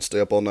these women stay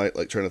up all night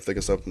like trying to think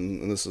of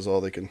something, and this is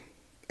all they can...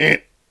 You're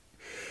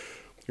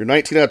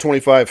 19 out of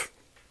 25.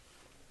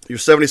 You're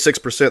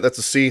 76%. That's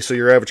a C, so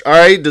you're average.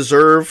 I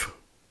deserve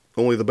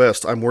only the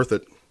best. I'm worth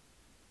it.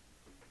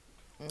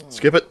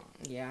 Skip it?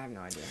 Yeah, I have no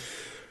idea.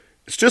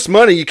 It's just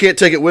money. You can't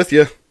take it with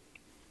you.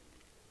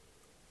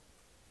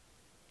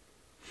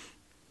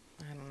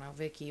 I don't know,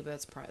 Vicky,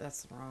 but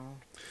that's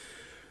wrong.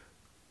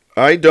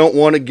 I don't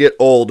want to get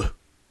old.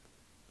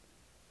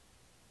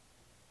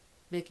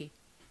 Vicky.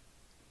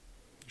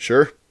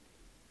 Sure?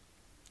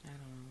 I don't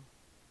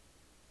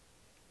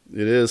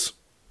know. It is.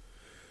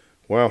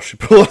 Wow, she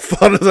put a lot of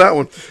thought into that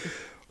one.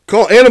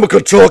 Call animal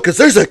control because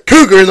there's a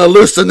cougar in the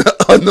loose on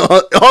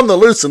the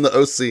loose in the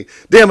OC.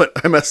 Damn it,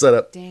 I messed that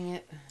up. Dang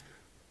it.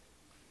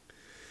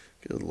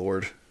 Good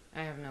Lord.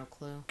 I have no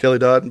clue. Kelly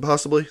Dodd,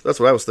 possibly? That's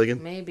what I was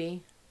thinking.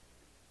 Maybe.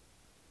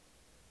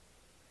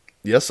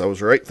 Yes, I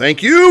was right.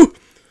 Thank you.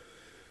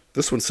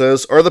 This one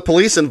says, are the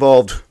police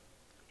involved?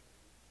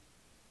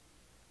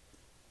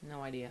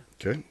 No idea.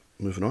 Okay,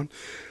 moving on.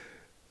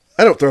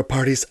 I don't throw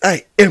parties.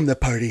 I am the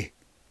party.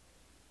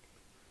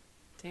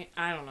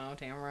 I don't know,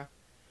 Tamara.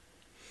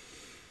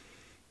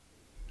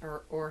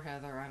 Or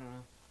Heather, I don't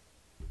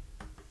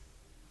know.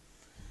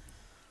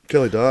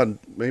 Kelly Dodd,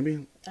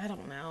 maybe? I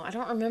don't know. I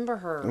don't remember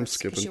her. I'm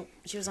skipping.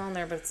 She was on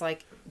there, but it's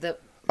like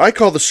I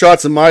call the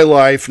shots in my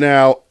life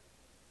now,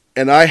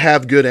 and I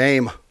have good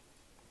aim.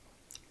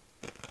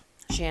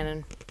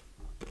 Shannon.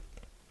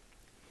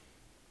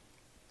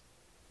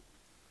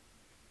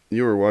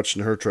 You were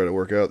watching her try to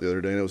work out the other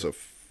day, and it was a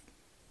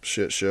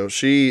shit show.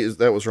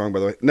 That was wrong, by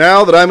the way.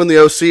 Now that I'm in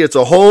the OC, it's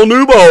a whole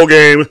new ball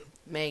game.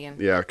 Megan.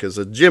 Yeah, because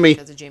of Jimmy.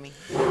 Because of Jimmy.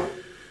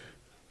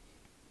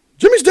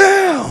 Jimmy's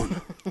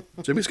down.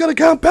 Jimmy's got a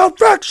compound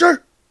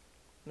fracture.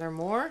 There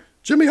more?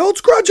 Jimmy holds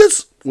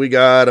grudges. We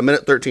got a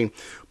minute 13.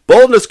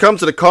 Boldness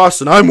comes at a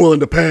cost, and I'm willing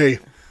to pay.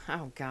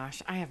 Oh,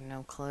 gosh. I have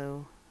no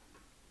clue.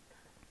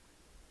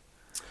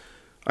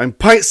 I'm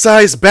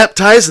pint-sized,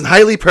 baptized, and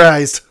highly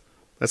prized.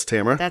 That's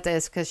Tamara. That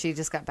is because she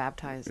just got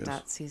baptized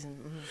that season.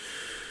 Mm-hmm.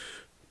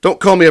 Don't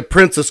call me a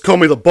princess. Call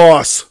me the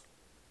boss.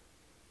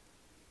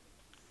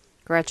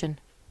 Gretchen.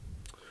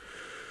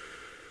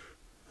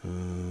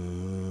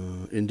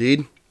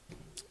 Indeed.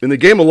 In the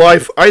game of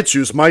life, I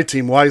choose my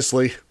team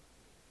wisely.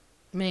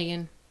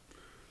 Megan.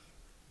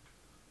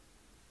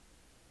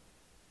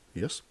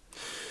 Yes.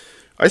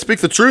 I speak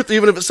the truth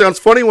even if it sounds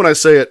funny when I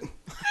say it.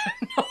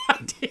 No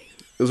idea.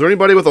 Is there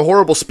anybody with a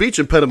horrible speech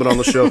impediment on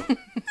the show?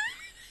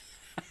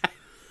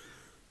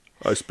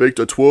 I speak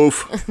to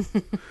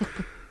twoof.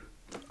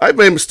 I've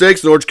made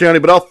mistakes in Orange County,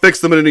 but I'll fix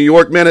them in a New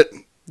York minute.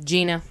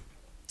 Gina.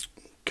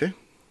 Okay.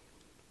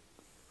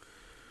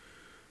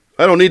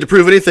 I don't need to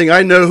prove anything.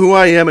 I know who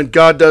I am, and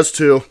God does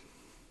too.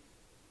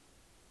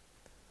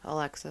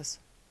 Alexis.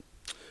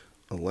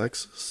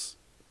 Alexis.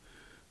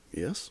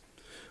 Yes.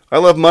 I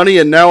love money,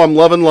 and now I'm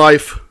loving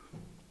life.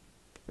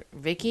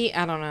 Vicky?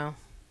 I don't know.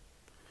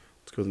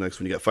 Let's go to the next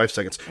one. You got 5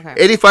 seconds.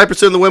 Okay.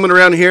 85% of the women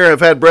around here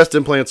have had breast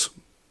implants.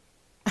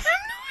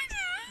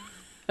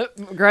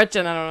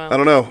 Gretchen, I don't know. I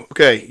don't know.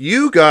 Okay,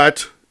 you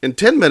got, in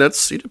 10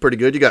 minutes, you did pretty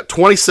good. You got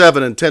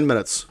 27 in 10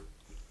 minutes.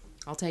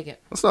 I'll take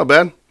it. That's not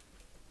bad.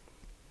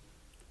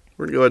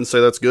 We're going to go ahead and say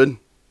that's good.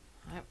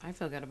 I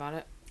feel good about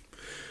it.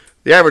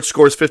 The average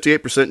score is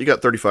 58%. You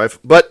got 35.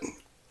 But,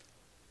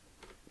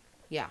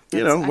 Yeah.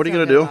 you know, what are you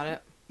going to do?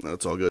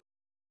 That's all good.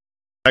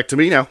 Back to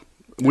me now.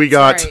 We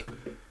got... Right.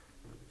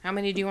 How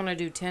many do you want to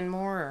do? 10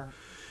 more? Or?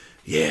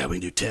 Yeah, we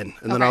can do 10.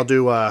 And then I'll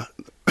do, what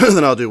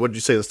did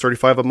you say? There's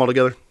 35 of them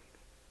altogether?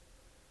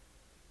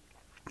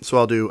 So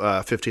I'll do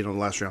 15 on the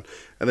last round.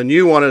 And then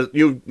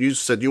you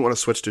said you want to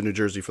switch to New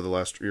Jersey for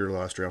your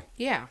last round.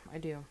 Yeah, I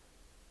do.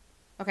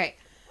 Okay.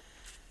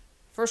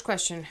 First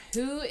question.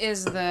 Who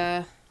is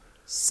the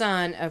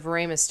son of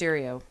Rey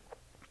Mysterio?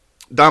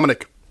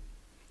 Dominic.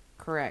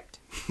 Correct.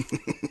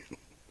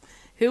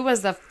 Who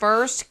was the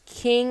first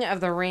King of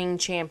the Ring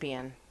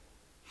champion?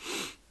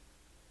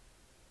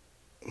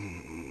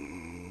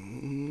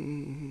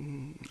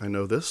 I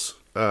know this.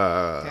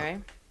 Okay.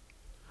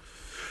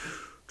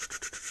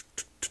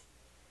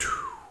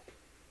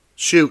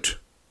 Shoot.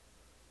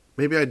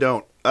 Maybe I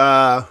don't.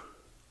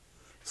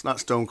 It's not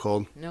Stone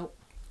Cold. Nope.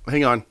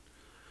 Hang on.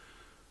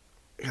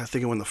 I gotta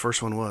think of when the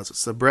first one was.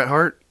 It's the Bret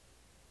Hart?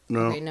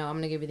 No. Okay, no, I'm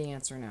going to give you the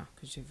answer now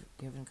because you've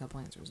given a couple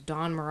answers.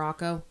 Don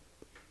Muraco.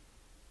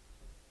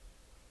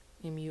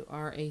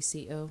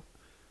 Muraco.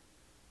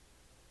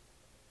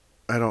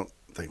 I don't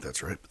think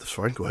that's right, but that's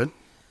fine. Go ahead.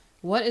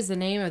 What is the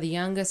name of the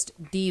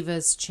youngest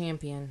Divas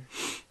champion?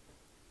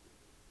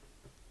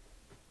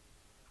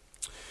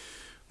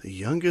 The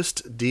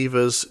youngest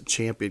Divas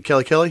champion.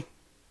 Kelly?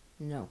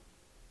 No.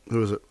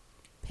 Who is it?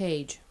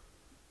 Paige.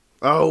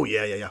 Oh,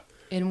 yeah.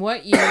 In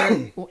what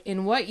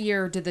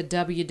year did the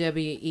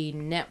WWE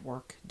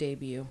Network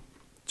debut?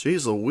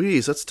 Jeez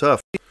Louise, that's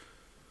tough.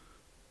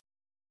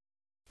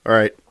 All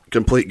right,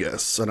 complete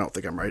guess. I don't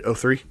think I'm right.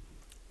 03?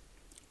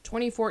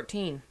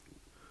 2014.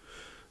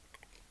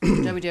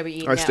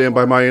 WWE I stand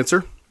by my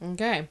answer.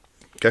 Okay.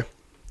 Okay.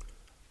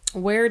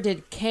 Where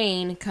did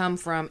Kane come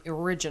from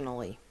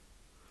originally?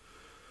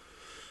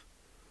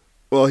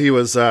 Well, he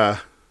was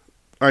Isaac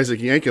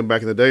Yankem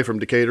back in the day from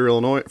Decatur,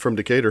 Illinois,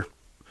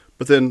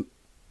 But then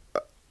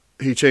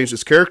he changed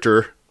his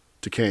character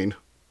to Kane.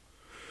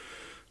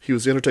 He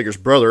was the Undertaker's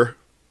brother.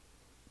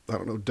 I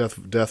don't know,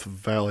 Death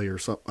Valley or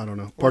something. I don't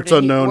know. Parts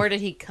unknown. Where did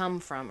he come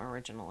from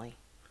originally?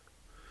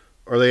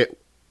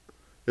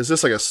 Is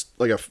this like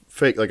a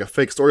fake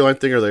storyline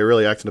thing, or are they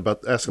really asking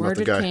about the guy? Where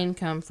did Kane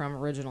come from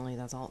originally?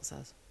 That's all it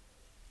says.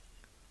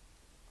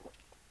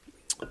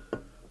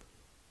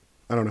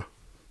 I don't know.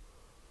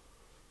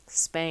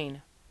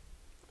 Spain.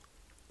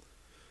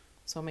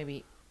 So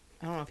maybe,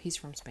 I don't know if he's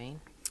from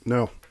Spain.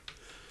 No.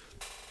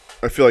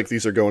 I feel like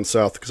these are going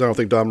south because I don't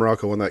think Don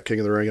Muraco won that King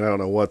of the Ring, and I don't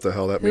know what the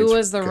hell that means. Who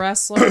was the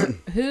wrestler?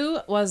 Who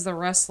was the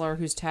wrestler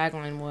whose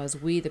tagline was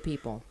 "We the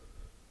People"?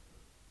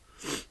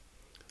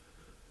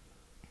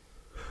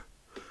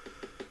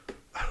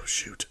 Oh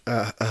shoot!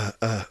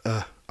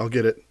 I'll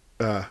get it.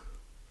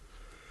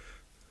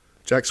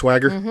 Jack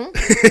Swagger.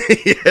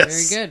 Mm-hmm.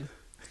 Yes. Very good.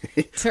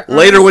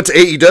 Later went to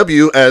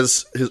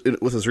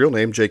AEW with his real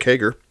name, Jake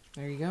Hager.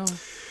 There you go.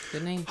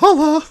 Good name.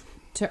 Holla!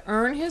 To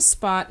earn his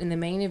spot in the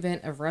main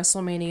event of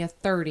WrestleMania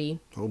 30,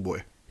 oh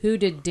boy, who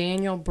did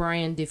Daniel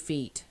Bryan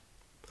defeat?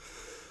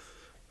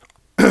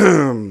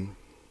 Well,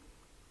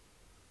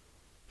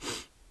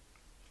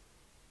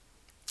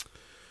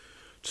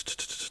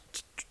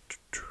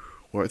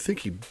 I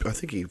think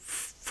he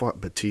fought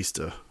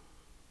Batista,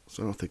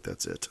 so I don't think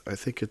that's it. I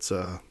think it's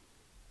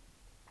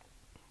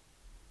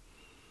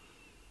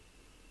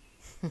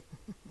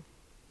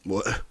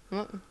what?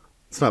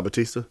 It's not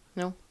Batista.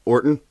 No.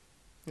 Orton.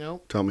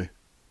 Nope. Tell me.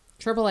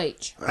 Triple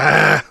H.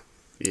 Yeah.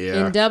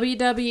 In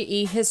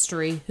WWE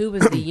history, who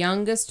was the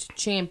youngest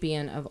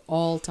champion of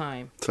all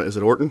time? Is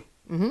it Orton?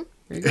 Mm-hmm.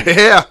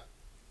 Yeah.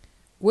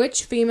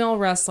 Which female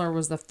wrestler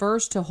was the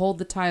first to hold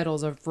the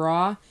titles of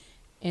Raw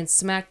and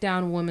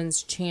SmackDown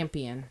Women's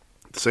Champion?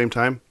 At the same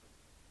time?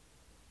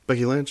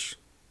 Becky Lynch?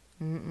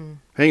 Mm-mm.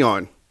 Hang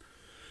on.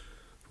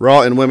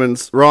 Raw and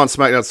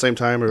SmackDown at the same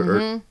time?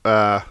 Or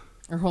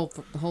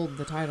hold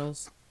the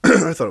titles.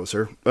 I thought it was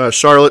her.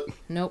 Charlotte?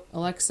 Nope.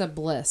 Alexa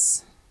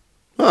Bliss.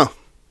 Oh.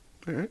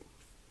 All right.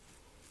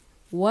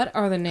 What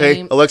are the names?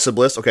 Hey, Alexa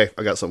Bliss. Okay,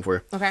 I got something for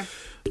you. Okay.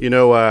 You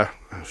know, oh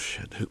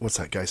shit, what's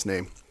that guy's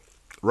name?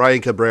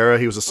 Ryan Cabrera.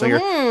 He was a singer.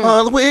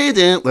 All the way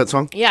down. That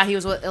song. Yeah, he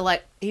was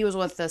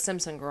with the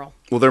Simpson girl.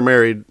 Well, they're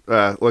married.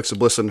 Alexa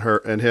Bliss and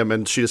him,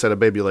 and she just had a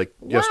baby.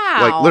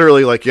 Wow.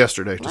 Literally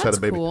yesterday. Just That's had a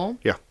baby. Cool.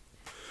 Yeah.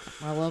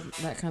 I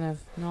love that kind of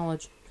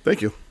knowledge.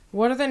 Thank you.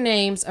 What are the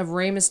names of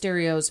Rey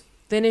Mysterio's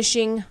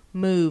finishing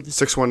moves?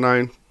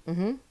 619.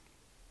 Mm-hmm.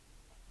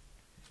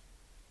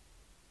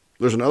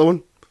 There's another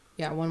one?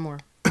 Yeah, one more.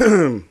 I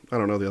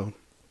don't know the other one.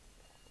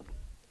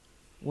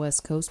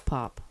 West Coast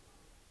Pop.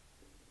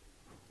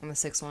 On the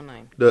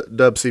 619.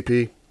 Dub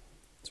CP.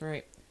 That's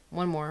right.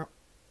 One more.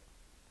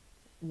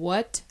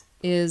 What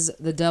is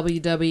the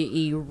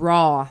WWE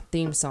Raw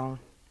theme song?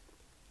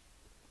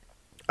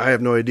 I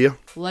have no idea.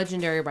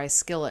 Legendary by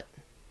Skillet.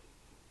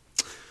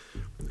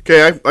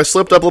 Okay, I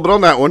slipped up a little bit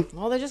on that one.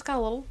 Well, they just got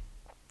a little,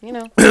 you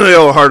know. They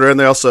all harder, and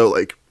they also,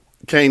 like,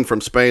 Kane from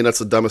Spain. That's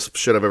the dumbest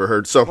shit I've ever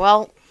heard. So,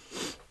 Well,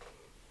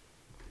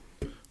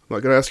 I'm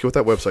not going to ask you what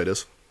that website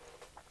is.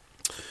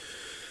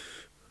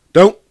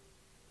 Don't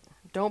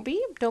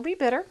be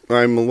bitter.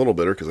 I'm a little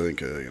bitter because I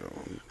think,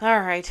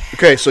 All right.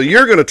 Okay, so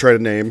you're going to try to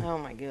name. Oh,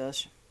 my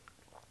gosh.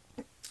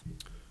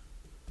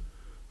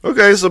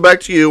 Okay, so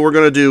back to you. We're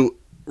going to do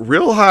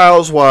Real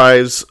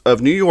Housewives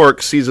of New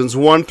York seasons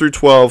 1 through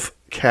 12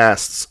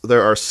 casts.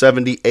 There are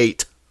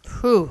 78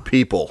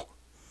 people.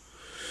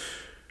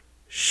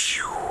 It's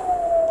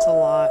a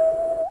lot.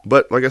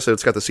 But like I said,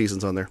 it's got the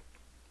seasons on there.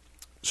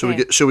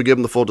 Should we give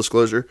them the full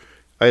disclosure?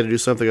 I had to do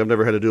something I've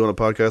never had to do on a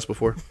podcast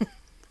before.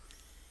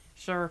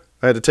 Sure.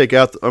 I had to take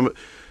out.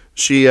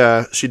 She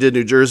did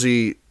New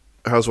Jersey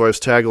Housewives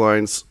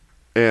taglines,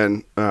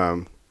 and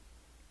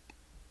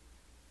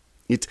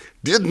it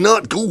did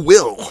not go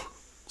well.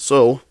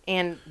 So.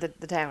 And the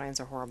taglines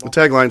are horrible. The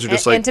taglines are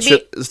just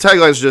shit. The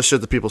taglines are just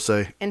shit that people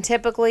say. And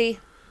typically,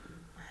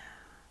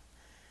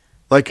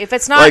 like if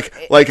it's not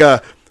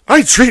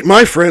I treat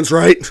my friends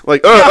right.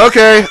 Like, oh,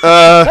 okay.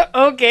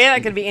 Okay,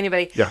 that could be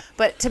anybody. Yeah.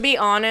 But to be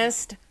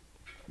honest,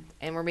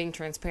 and we're being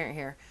transparent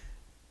here,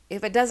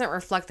 if it doesn't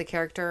reflect the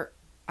character,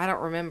 I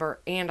don't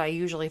remember, and I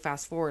usually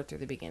fast forward through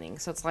the beginning.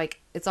 So it's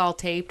like, it's all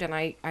taped, and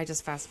I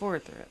just fast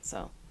forward through it,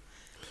 so.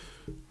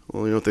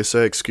 Well, you know what they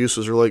say,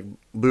 excuses are like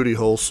booty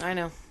holes. I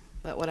know,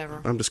 but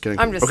whatever. I'm just kidding.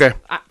 Okay.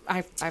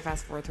 I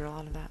fast forward through a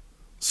lot of that.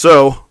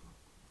 So,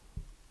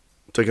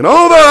 taking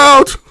all that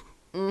out.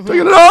 Mm-hmm.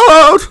 Taking it all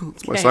out.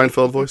 It's my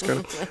Seinfeld voice, kind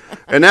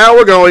of. And now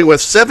we're going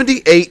with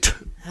 78.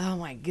 Oh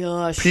my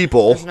gosh.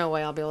 People. There's no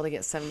way I'll be able to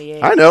get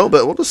 78. I know,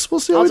 but we'll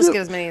see how I'll we just do.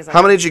 get as many as I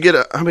How many did you get?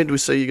 How many did we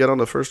say you got on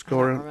the first go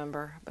around? I don't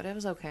remember, but it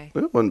was okay.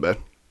 It wasn't bad.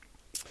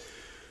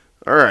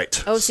 All right.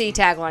 OC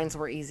taglines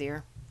were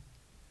easier.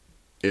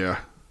 Yeah.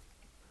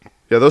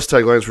 Yeah, those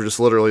taglines were just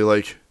literally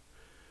like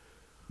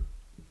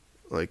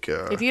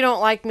if you don't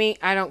like me,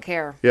 I don't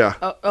care. Yeah.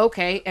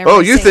 Okay.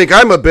 You think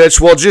I'm a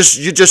bitch? Well,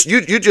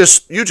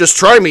 you just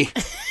try me.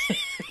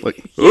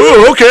 Like,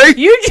 oh, okay.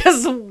 You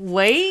just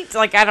wait.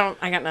 Like, I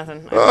got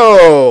nothing.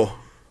 Oh.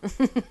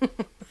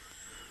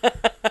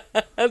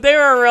 They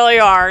were really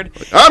hard.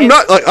 I'm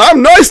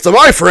nice to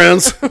my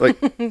friends. Like,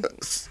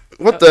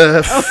 what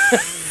the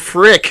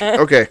frick?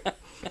 Okay.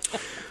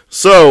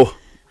 So,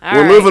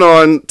 we're moving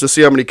on to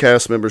see how many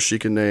cast members she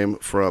can name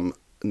from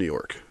New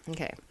York.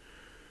 Okay.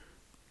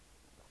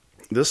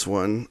 This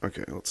one,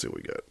 okay, let's see what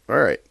we got. All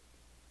right.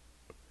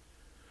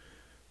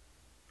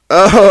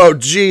 Oh,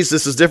 geez,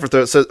 this is different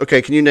though. It says,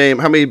 okay, can you name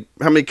how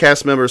many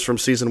cast members from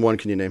season 1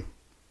 can you name?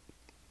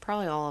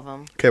 Probably all of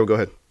them. Okay, well, go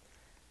ahead.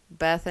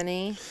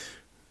 Bethany.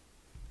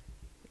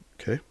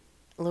 Okay.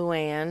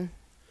 Luann.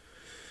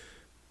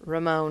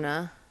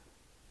 Ramona.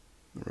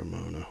 What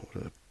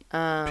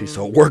a piece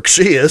of work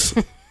she is.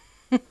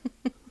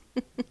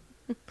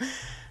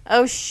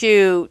 Oh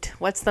shoot!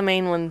 What's the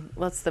main one?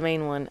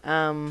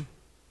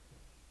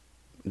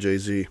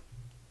 Jay-Z.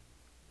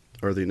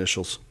 Or the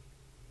initials.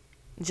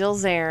 Jill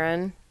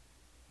Zarin.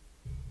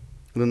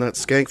 And then that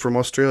skank from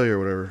Australia or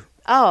whatever.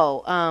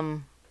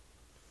 Oh,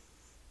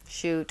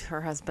 shoot,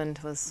 her husband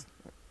was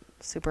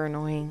super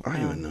annoying. I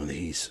don't even know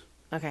these.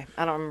 Okay,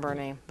 I don't remember her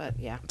name, but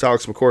yeah. It's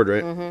Alex McCord,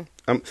 right?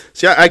 Mm-hmm.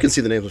 See, I can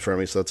see the names in front of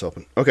me, so that's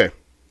helping. Okay,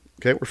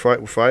 we're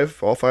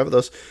five, all 5 of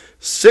those.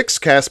 6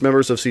 cast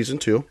members of season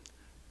 2.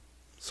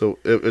 So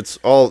it's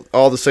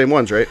all the same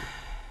ones, right?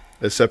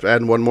 Except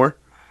adding one more.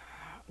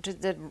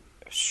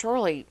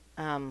 Surely.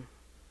 I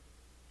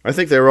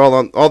think they were all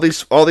on all these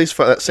same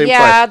 5.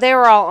 Yeah, they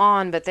were all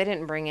on, but they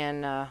didn't bring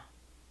in.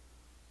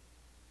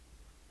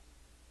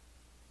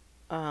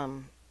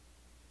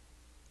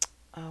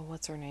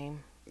 What's her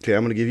name? Okay,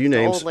 I'm gonna give you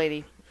names. The old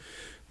lady.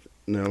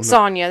 No.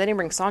 Sonia. They didn't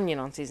bring Sonia in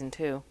on season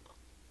 2.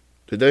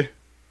 Did they?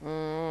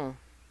 Want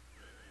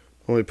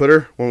me to put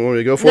her? Want me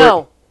to go for it?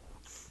 No.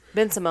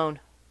 Ben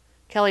Simone.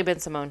 Kelly Ben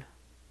Simone.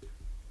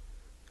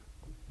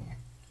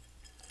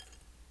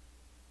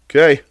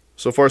 Okay,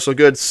 so far so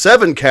good.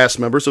 7 cast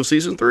members of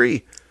season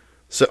 3.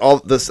 So all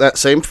that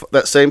same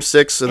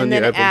 6, and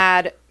then you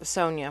add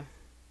Sonia.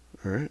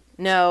 All right.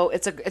 No,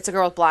 it's a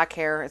girl with black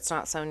hair. It's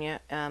not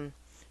Sonia.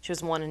 She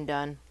was one and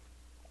done.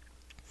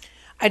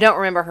 I don't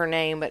remember her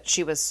name, but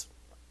she was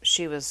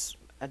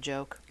a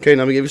joke. Okay,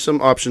 now I'm gonna give you some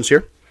options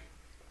here.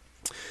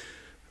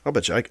 I'll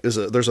bet you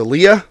there's a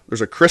Leah,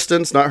 there's a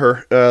Kristen, it's not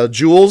her.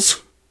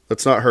 Jules,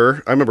 that's not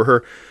her. I remember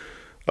her.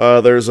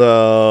 There's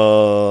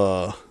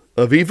Aviva.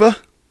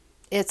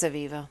 It's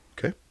Aviva.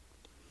 Okay.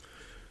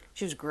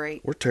 She was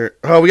great. We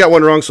got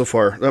one wrong so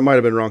far. That might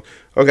have been wrong.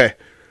 Okay.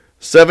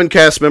 7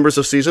 cast members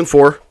of season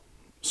 4.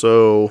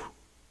 So,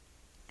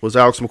 was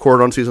Alex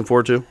McCord on season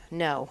 4 too?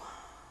 No.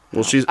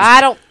 Well,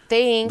 I don't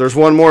think. There's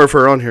one more of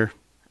her on here.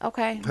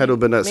 Okay. Had to have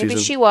been that season. Maybe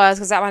she was,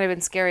 because that might have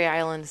been Scary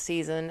Island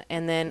season.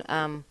 And then,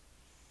 man.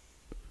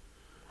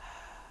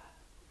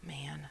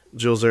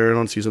 Jill Zarin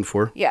on season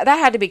 4. Yeah, that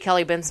had to be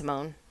Kelly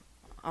Ben-Simone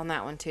on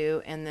that one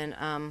too. And then,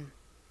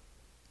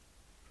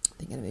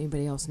 thinking of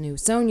anybody else new.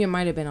 Sonia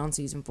might have been on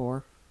season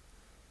 4.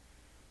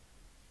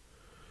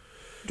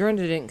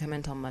 Dorinda didn't come in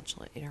until much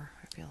later,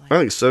 I feel like. I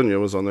think Sonia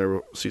was on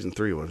there season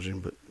 3, wasn't she?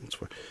 But that's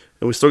fine.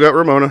 And we still got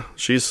Ramona.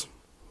 She's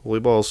holy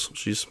balls.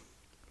 She's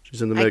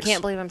in the mix. I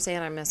can't believe I'm saying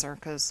I miss her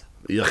because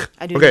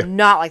I do Okay.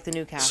 not like the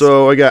new cast.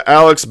 So I got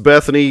Alex,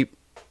 Bethany.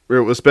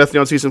 Was Bethany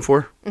on season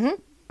 4?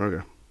 Mm-hmm.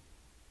 Okay.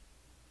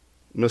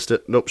 Missed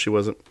it. Nope, she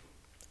wasn't.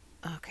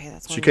 Okay,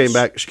 that's She came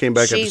back. She came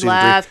back after She season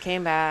left, 3.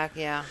 came back,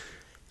 yeah.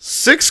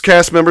 6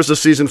 cast members of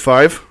season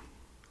 5.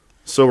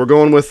 So we're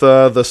going with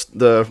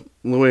the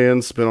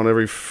Luann's been on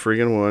every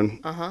freaking one.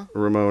 Uh-huh.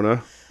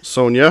 Ramona,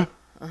 Sonia.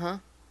 Uh-huh.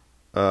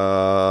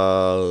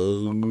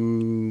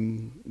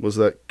 Was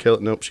that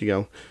Kelly? Nope, she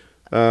gone.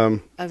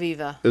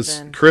 Aviva. Is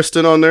then.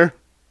 Kristen on there?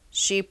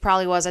 She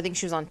probably was. I think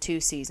she was on 2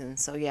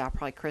 seasons. So, yeah,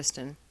 probably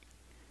Kristen.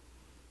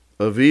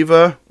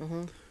 Aviva,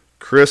 Mm-hmm.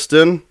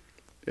 Kristen,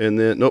 and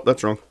then... Nope,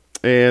 that's wrong.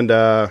 And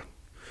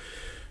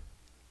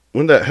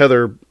when did that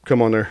Heather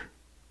come on there?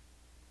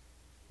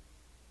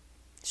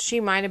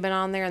 She might have been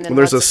on there. And then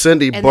There's a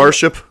Cindy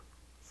Barship.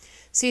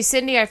 See,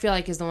 Cindy, I feel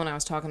like, is the one I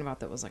was talking about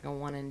that was like a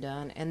one and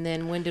done. And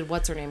then when did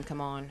what's-her-name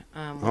come on?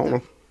 I don't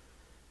know.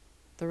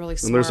 The really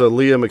smart... And there's a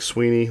Leah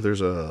McSweeney.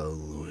 There's a...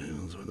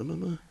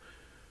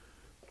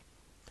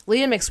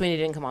 Leah McSweeney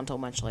didn't come on until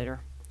much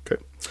later.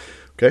 Okay.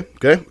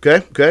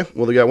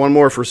 Well, they got one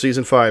more for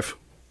season 5.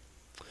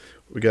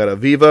 We got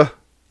Aviva,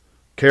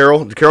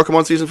 Carol. Did Carol come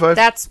on season 5?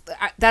 That's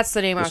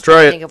the name I was try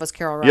trying it. to think of was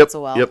Carol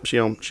Ratswell. Yep,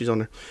 she's on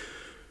there.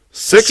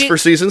 6 for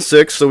season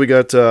 6, so we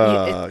got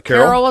Carol.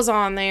 Carol was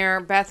on there.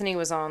 Bethany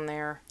was on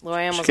there.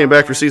 Luann was She came on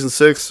back there. for season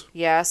 6.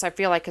 Yes, I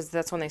feel like because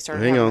that's when they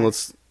started. Hang on,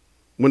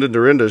 when did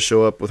Dorinda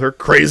show up with her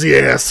crazy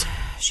ass?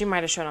 She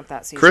might have shown up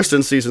that season.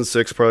 Kristen, season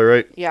 6, probably,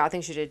 right? Yeah, I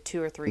think she did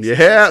 2 or 3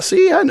 Yeah, seasons.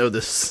 see, I know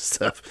this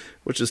stuff,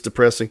 which is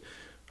depressing.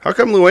 How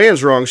come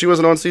Luann's wrong? She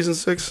wasn't on season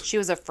 6? She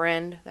was a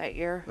friend that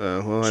year.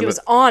 Well, she was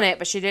on it,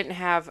 but she didn't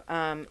have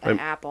an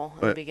apple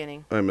in the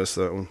beginning. I missed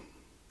that one.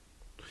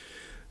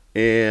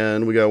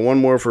 And we got one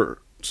more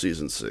for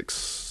season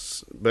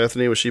 6.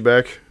 Bethany, was she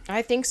back?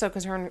 I think so,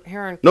 because her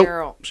and Nope,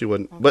 Carol. she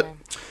wasn't. Okay. But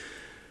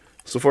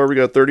so far we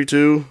got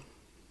 32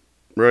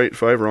 right,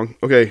 5 wrong.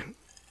 Okay,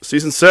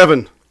 season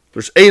 7.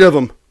 There's 8 of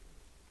them.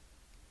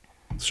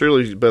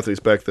 Surely Bethany's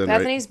back then,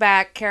 Bethany's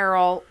back.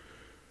 Carol.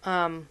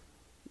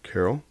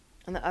 Carol.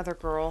 And the other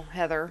girl,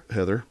 Heather.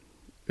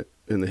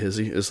 In the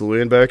hizzy. Is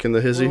Luann back in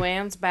the hizzy?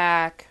 Luann's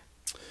back.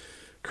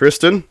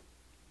 Kristen,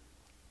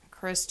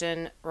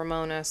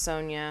 Ramona,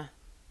 Sonia,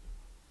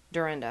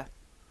 Dorinda.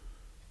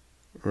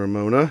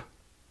 Ramona,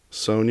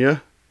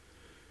 Sonia,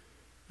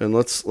 and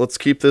let's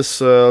keep this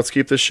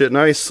shit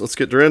nice. Let's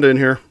get Dorinda in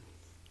here.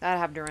 I'd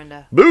have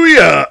Dorinda.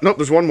 Booyah! Nope,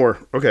 there's one more.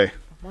 Okay.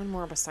 One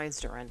more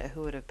besides Dorinda.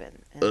 Who would have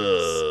been in I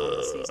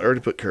this already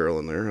put Carol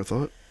in there, I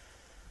thought.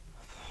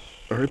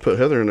 I already put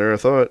Heather in there, I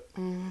thought.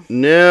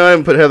 No, I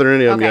haven't put Heather in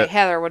any of them yet. Okay,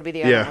 Heather would be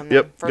the other one then.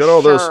 Yep. Got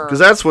all those. Because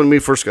that's when we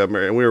first got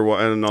married and we were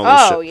and all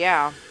this shit. Oh,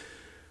 yeah.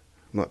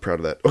 I'm not proud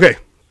of that. Okay.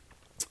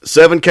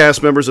 7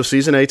 cast members of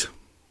season 8.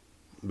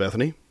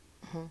 Bethany.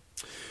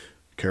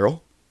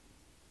 Carol.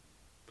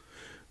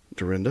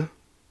 Dorinda.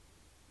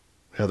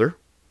 Heather.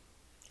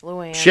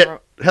 Luann. Shit.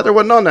 Heather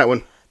wasn't on that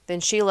one. Then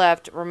she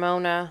left.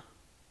 Ramona.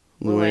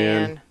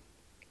 Luann.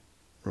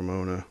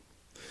 Ramona.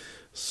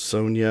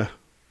 Sonia.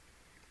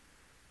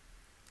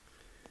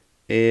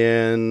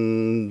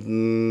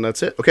 And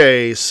that's it.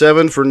 Okay,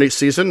 7 for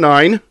season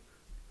 9.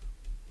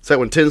 Is that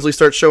when Tinsley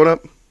starts showing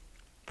up?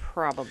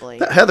 Probably.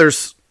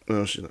 Heather's...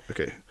 No, she's not.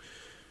 Okay.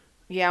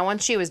 Yeah,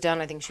 once she was done,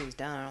 I think she was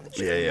done. I don't think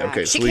she came back.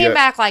 Okay. She So came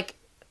back, like,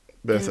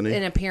 Bethany.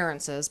 in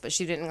appearances, but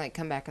she didn't, like,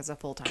 come back as a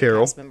full-time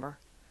Carol. cast member.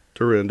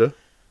 Dorinda.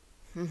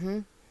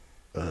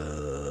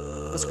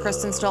 Was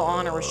Kristen still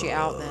on, or was she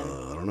out then?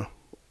 I don't know.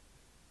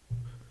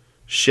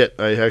 Shit,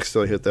 I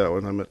accidentally hit that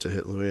one. I meant to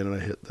hit Luann, and I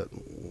hit that,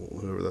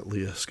 whoever that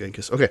Leah Skank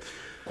is. Okay.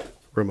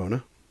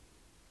 Ramona.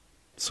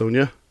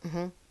 Sonia.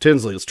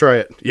 Tinsley, let's try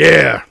it.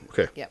 Yeah.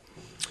 Okay. Yep.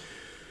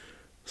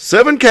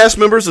 7 cast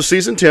members of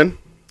season 10.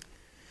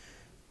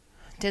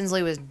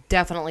 Tinsley was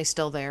definitely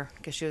still there,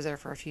 because she was there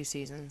for a few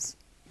seasons.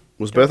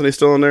 Was Bethany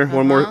still in there?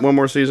 One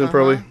more season,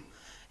 probably.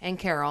 And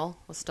Carol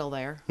was still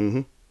there.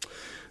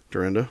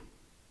 Dorinda.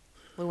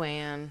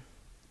 Luann.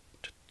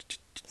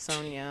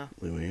 Sonia.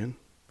 Luann.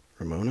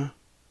 Ramona.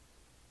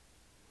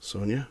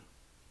 Sonia.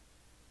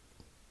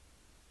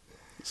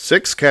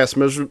 6 cast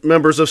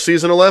members of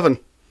season 11.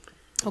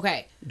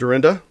 Okay.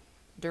 Dorinda.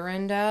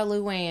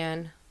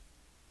 Luann.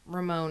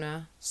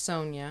 Ramona.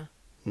 Sonia.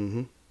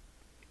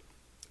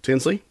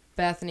 Tinsley.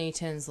 Bethany,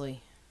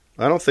 Tinsley.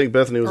 I don't think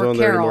Bethany was Or on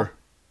there Carol. anymore.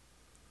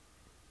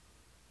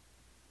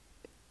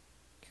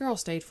 Carol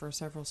stayed for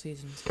several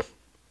seasons.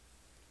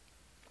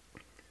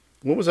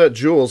 What was that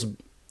Jules?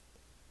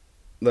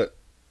 That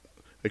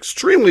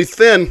extremely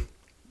thin.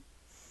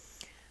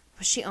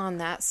 Was she on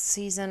that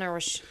season, or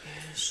was she...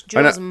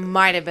 Jules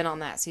might have been on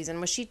that season.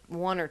 Was she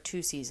 1 or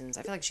 2 seasons?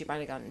 I feel like she might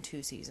have gotten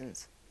 2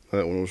 seasons.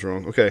 That one was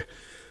wrong. Okay.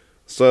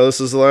 So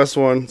this is the last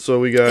one. So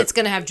we got... It's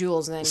going to have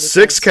Jules then.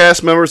 6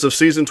 cast members of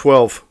season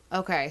 12.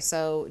 Okay,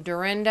 so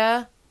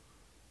Dorinda.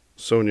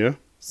 Sonia.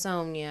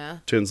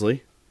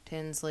 Tinsley.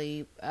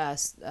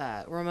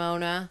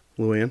 Ramona.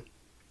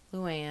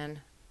 Luann.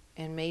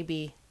 And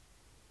maybe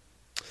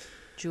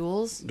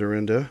Jules.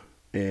 Dorinda.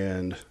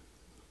 And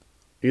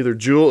either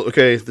Jules...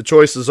 Okay, the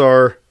choices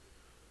are...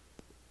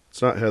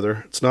 It's not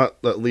Heather. It's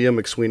not Leah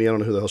McSweeney. I don't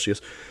know who the hell she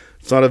is.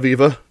 It's not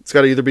Aviva. It's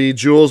got to either be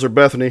Jules or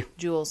Bethany.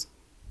 Jules.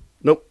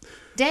 Nope.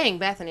 Dang,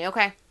 Bethany.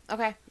 Okay.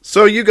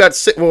 So you got,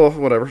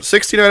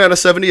 69 out of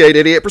 78,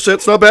 88%.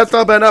 It's not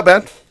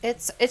bad.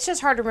 It's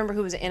just hard to remember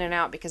who was in and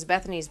out because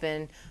Bethany's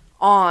been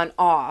on,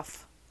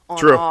 off.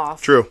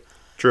 True.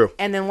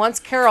 And then once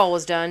Carol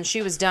was done,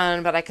 she was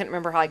done, but I couldn't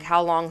remember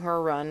how long her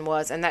run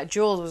was. And that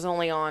Jules was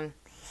only on...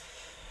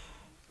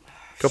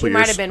 Couple she years.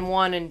 might have been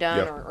 1 and done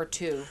Yeah. or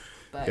 2.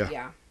 But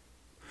yeah.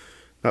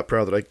 Not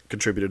proud that I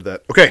contributed to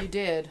that. Okay. You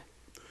did.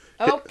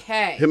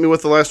 Okay. Hit me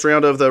with the last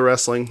round of the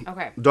wrestling.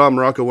 Okay. Dom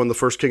Morocco won the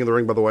first King of the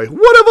Ring, by the way.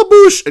 Whatever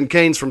boosh! And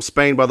Kane's from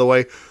Spain, by the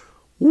way.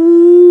 Whatever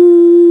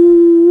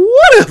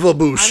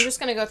boosh! I'm just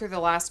going to go through the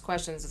last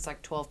questions. It's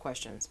like 12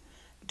 questions.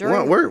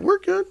 We're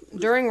good.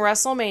 During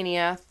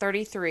WrestleMania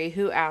 33,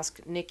 who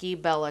asked Nikki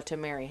Bella to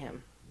marry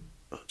him?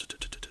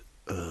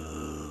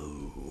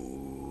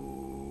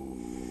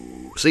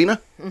 Cena?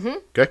 Mm-hmm.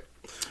 Okay.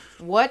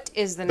 What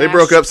is the They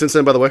broke up since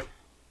then, by the way.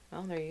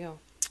 Oh, there you go.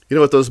 You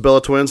know what those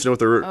Bella twins, you know what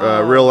their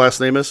real last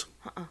name is?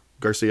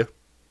 Garcia.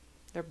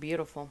 They're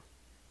beautiful.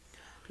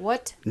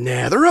 What?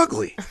 Nah, they're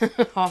ugly.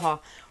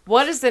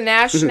 What is the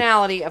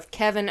nationality of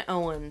Kevin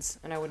Owens?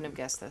 And I wouldn't have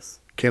guessed this.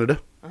 Canada.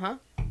 Uh-huh.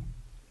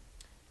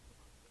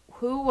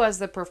 Who was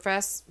the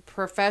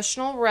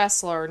professional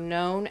wrestler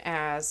known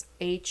as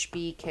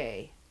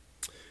HBK?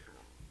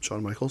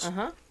 Shawn Michaels.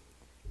 Uh-huh.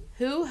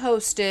 Who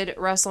hosted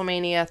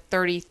WrestleMania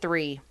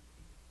 33?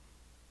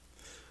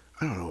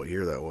 I don't know what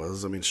year that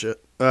was. I mean,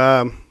 shit.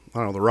 I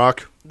don't know. The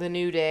Rock. The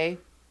New Day.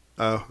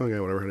 Oh, okay,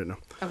 whatever. I didn't know.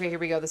 Okay, here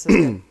we go. This is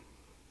good.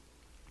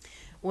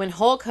 When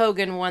Hulk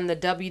Hogan won the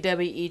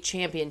WWE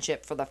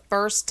Championship for the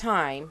first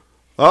time...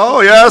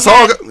 Oh, yes,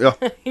 Hulk.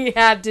 Yeah. He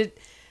had to...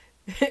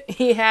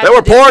 They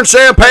were pouring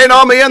champagne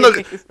on me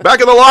back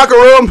in the locker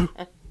room.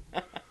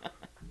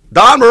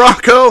 Don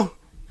Morocco.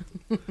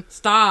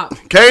 Stop.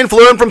 Kane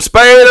flew in from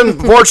Spain and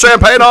poured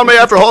champagne on me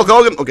after Hulk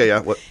Hogan. Okay,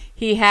 yeah. What?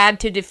 He had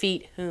to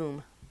defeat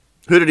whom?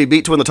 Who did he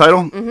beat to win the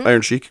title? Mm-hmm.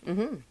 Iron Sheik.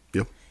 Mm-hmm.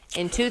 Yep.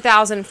 In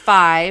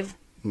 2005,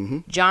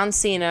 John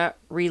Cena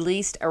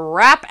released a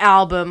rap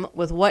album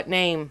with what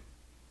name?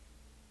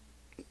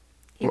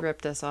 He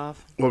ripped us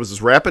off. What was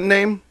his rapping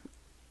name?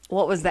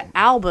 What was the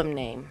album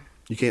name?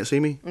 You Can't See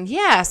Me?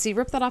 Yes, he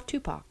ripped that off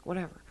Tupac.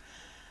 Whatever.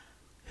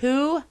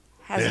 Who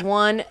has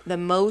won the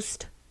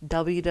most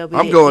WWE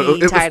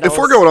titles? If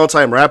we're going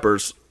all-time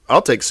rappers,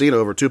 I'll take Cena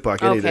over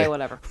Tupac any day. Okay,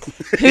 whatever.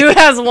 Who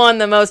has won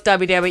the most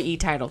WWE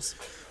titles?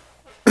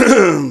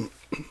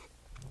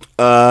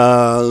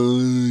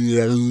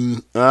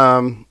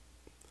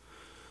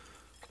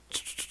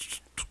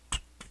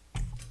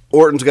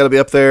 Orton's got to be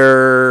up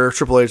there.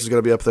 Triple H is got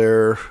to be up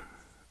there.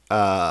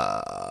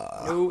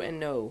 No and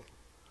no.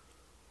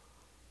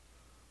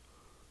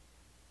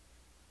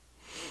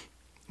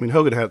 I mean,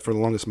 Hogan had it for the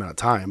longest amount of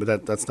time,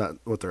 but that's not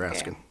what they're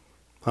asking. Yeah.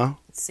 Huh?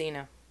 It's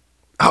Cena.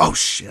 Oh,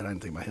 shit. I didn't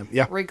think about him.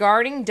 Yeah.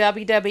 Regarding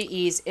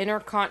WWE's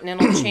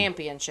Intercontinental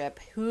Championship,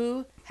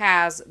 who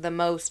has the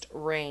most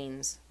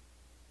reigns?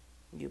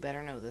 You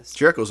better know this.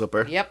 Jericho's up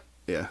there. Yep.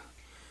 Yeah.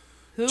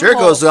 Who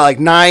Jericho's like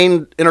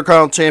 9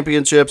 Intercontinental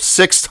Championships,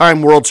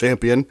 6-time world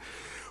champion.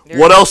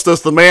 What else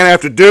does the man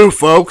have to do,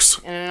 folks?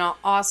 And an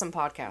awesome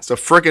podcast. It's a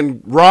freaking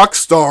rock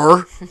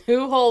star.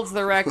 Who holds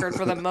the record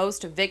for the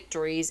most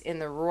victories in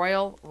the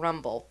Royal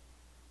Rumble?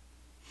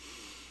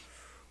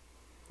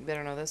 You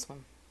better know this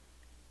one.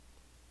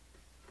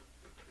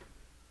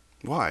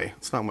 Why?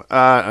 It's not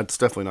my... it's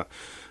definitely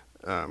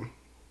not.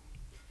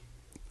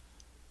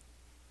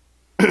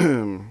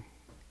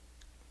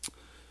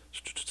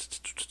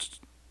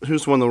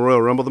 Who's won the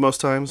Royal Rumble the most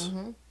times?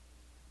 Mm-hmm.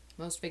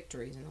 Most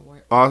victories in the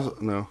Royal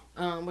No.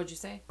 What'd you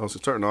say? I was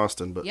starting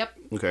Austin, but... Yep.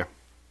 Okay.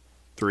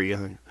 3, I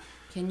think.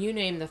 Can you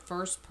name the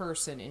first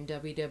person in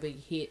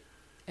WWE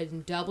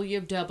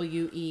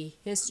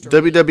history?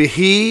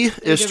 WWE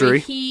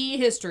history. WWE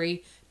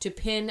history to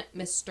pin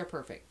Mr.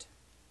 Perfect.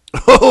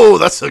 Oh,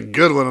 that's a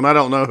good one, and I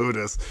don't know who it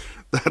is.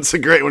 That's a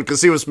great one,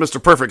 because he was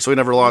Mr. Perfect, so he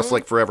never lost,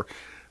 like, forever.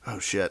 Oh,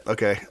 shit.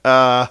 Okay.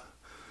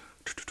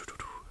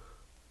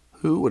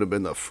 Who would have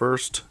been the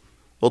first?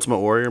 Ultimate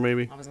Warrior,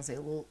 maybe? I was going to say,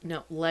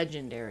 no,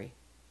 legendary.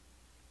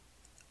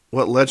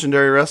 What,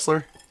 legendary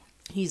wrestler?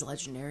 He's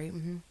legendary.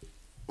 Mm-hmm.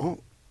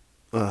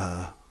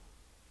 Oh.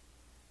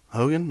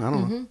 Hogan? I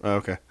don't know. Oh,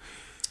 okay.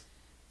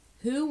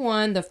 Who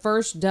won the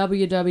first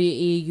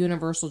WWE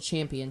Universal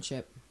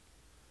Championship?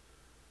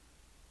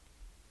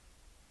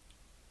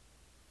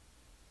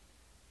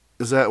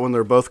 Is that when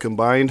they're both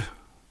combined?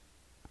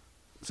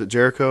 Is it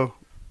Jericho?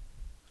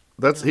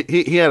 That's No.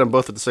 he had them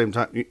both at the same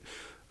time.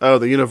 Oh,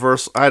 the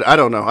Universal. I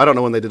don't know. I don't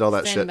know when they did all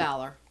that Finn shit.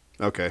 Balor.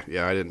 Okay,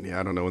 yeah, I didn't. Yeah,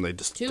 I don't know when they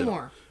just Two did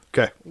more. It.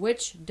 Okay.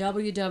 Which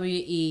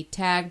WWE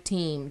tag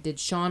team did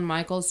Shawn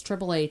Michaels,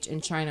 Triple H,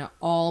 and Chyna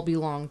all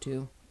belong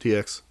to?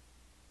 TX.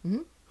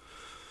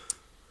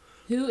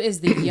 Who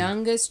is the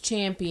youngest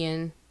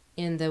champion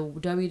in the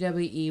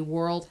WWE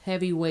World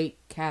Heavyweight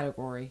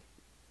category?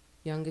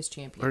 Youngest I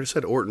champion. already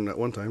said Orton at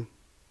one time.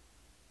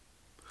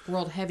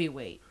 World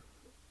Heavyweight.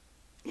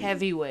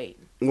 Heavyweight.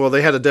 Well,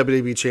 they had a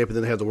WWE champion,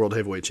 then they had the World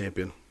Heavyweight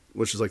champion,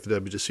 which is like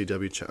the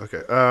WCW.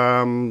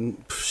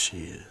 Okay.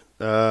 Shit.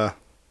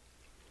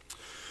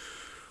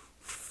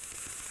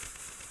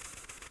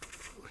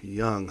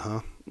 Young,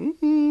 huh?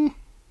 Mm-hmm.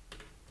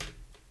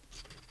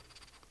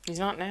 He's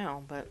not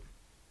now, but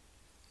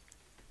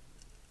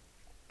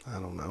I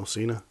don't know.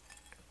 Cena.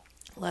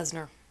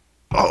 Lesnar.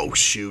 Oh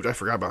shoot! I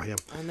forgot about him.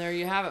 And there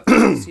you have it,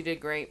 folks. You did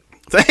great.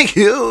 Thank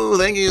you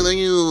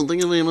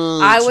very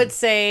much. I would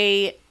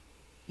say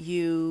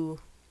you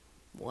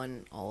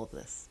won all of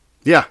this.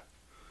 Yeah,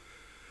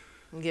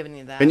 I'm giving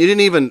you that. and you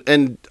didn't even.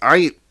 And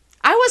I.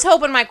 I was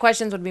hoping my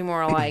questions would be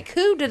more like,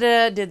 who did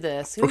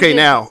this? Who Okay, did...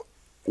 now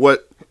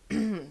what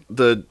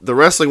the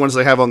wrestling ones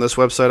they have on this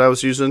website I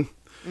was using,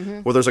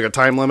 where there's like a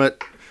time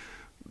limit.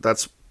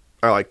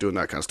 I like doing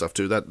that kind of stuff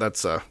too.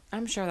 That's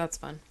I'm sure that's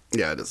fun.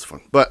 yeah, it is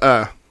fun.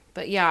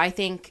 But yeah, I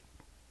think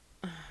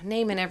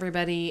naming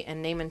everybody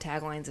and naming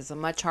taglines is a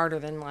much harder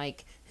than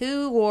like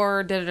who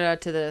wore to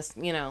this.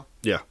 You know.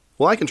 yeah.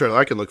 Well, I can try.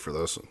 I can look for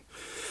those.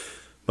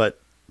 But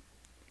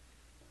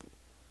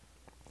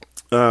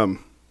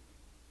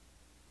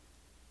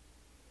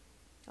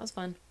That was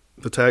fun.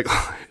 the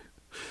tagline.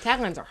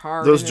 Taglines are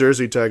hard. Those isn't it?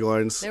 Jersey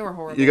taglines. They were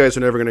horrible. You guys are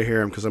never going to hear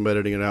them because I'm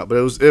editing it out. But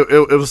it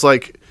was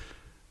like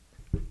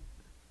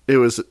it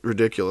was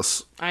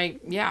ridiculous.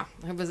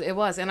 It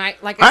was, and I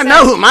I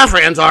know who my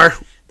friends are.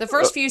 The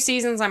first few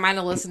seasons I might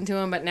have listened to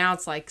them, but now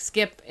it's like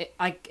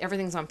like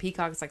everything's on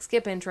Peacock. It's like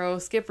skip intro,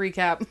 skip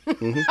recap.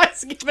 I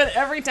skip it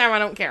every time. I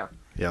don't care.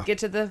 Yeah. Get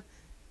to the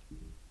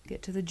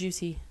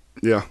juicy.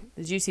 Yeah.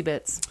 The juicy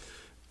bits.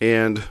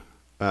 And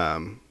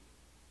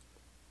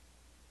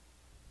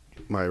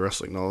my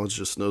wrestling knowledge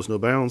just knows no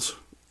bounds.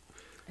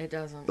 It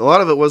doesn't. A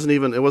lot of it wasn't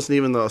even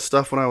the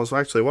stuff when I was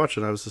actually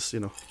watching. I was just,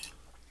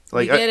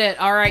 like You did it.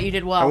 All right, you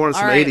did well. I wanted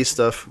some All right. 80s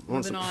stuff.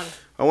 Moving on.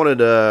 I wanted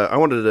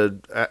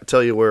to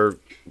tell you where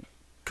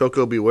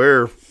Coco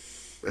Beware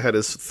had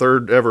his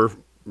third ever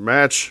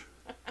match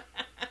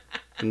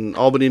in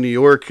Albany, New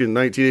York in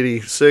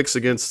 1986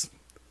 against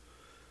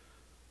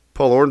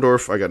Paul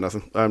Orndorff. I got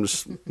nothing. I'm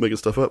just making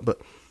stuff up, but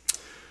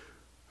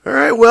all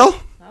right, well,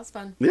 That was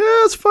fun. yeah,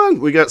 it's fun.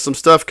 We got some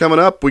stuff coming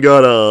up. We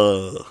got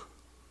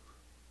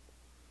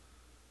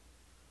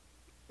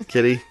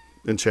Kitty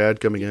and Chad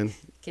coming in.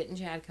 Kit and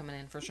Chad coming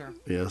in for sure.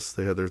 Yes,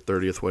 they had their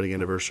 30th wedding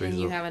anniversary. And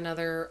you so. have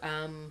another.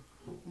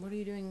 What are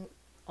you doing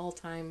all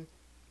time?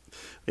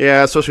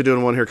 Yeah, supposed to be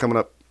doing one here coming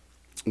up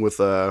with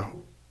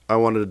I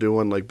wanted to do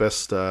one like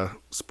best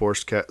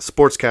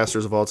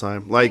sportscasters of all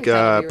time, like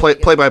that'll be really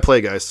good.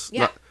 play-by-play guys,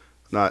 Yeah.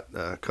 not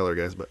color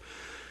guys, but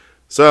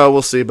so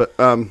we'll see. But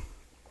I will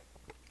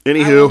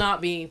anywho,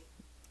 not be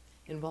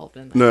involved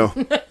in that. no,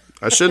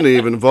 I shouldn't have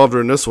even involved her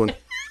in this one.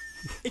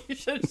 You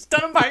should have just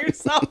done it by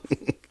yourself.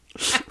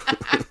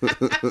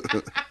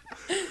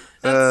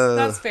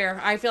 That's fair.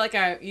 I feel like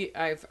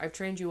I've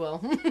trained you well.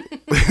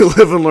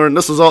 Live and learn.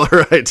 This was all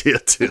her idea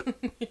too.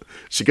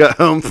 She got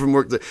home from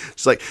work.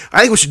 She's like, I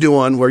think we should do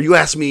one where you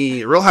ask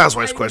me Real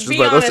Housewives questions.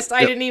 Be honest,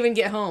 I didn't even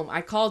get home.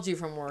 I called you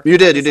from work. You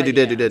did.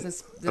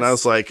 This And I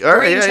was like, all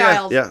right,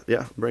 brainchild.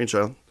 yeah,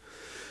 brainchild.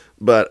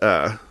 But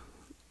I'm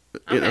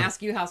gonna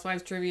ask you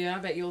Housewives trivia. I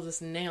bet you'll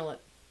just nail it.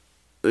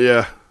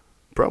 yeah,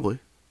 probably.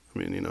 I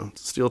mean,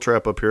 it's a steel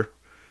trap up here.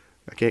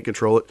 I can't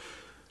control it.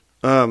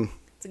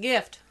 It's a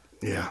gift.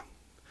 Yeah.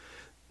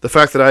 The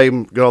fact that I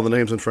got all the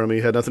names in front of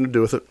me had nothing to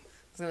do with it. I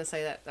was gonna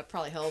say that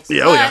probably helps.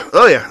 Yeah, but-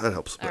 oh yeah, that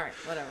helps. All right,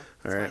 whatever.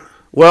 All right.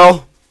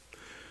 Well,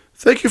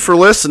 thank you for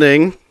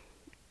listening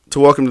to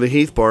Welcome to the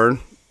Heath Barn.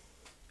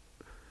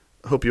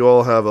 I hope you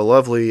all have a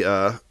lovely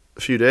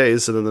few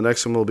days, and then the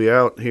next one will be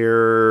out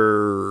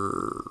here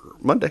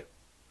Monday.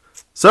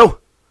 So,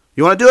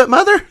 you want to do it,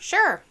 Mother?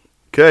 Sure.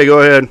 Okay, go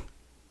ahead.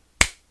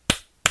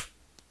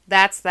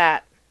 That's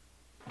that.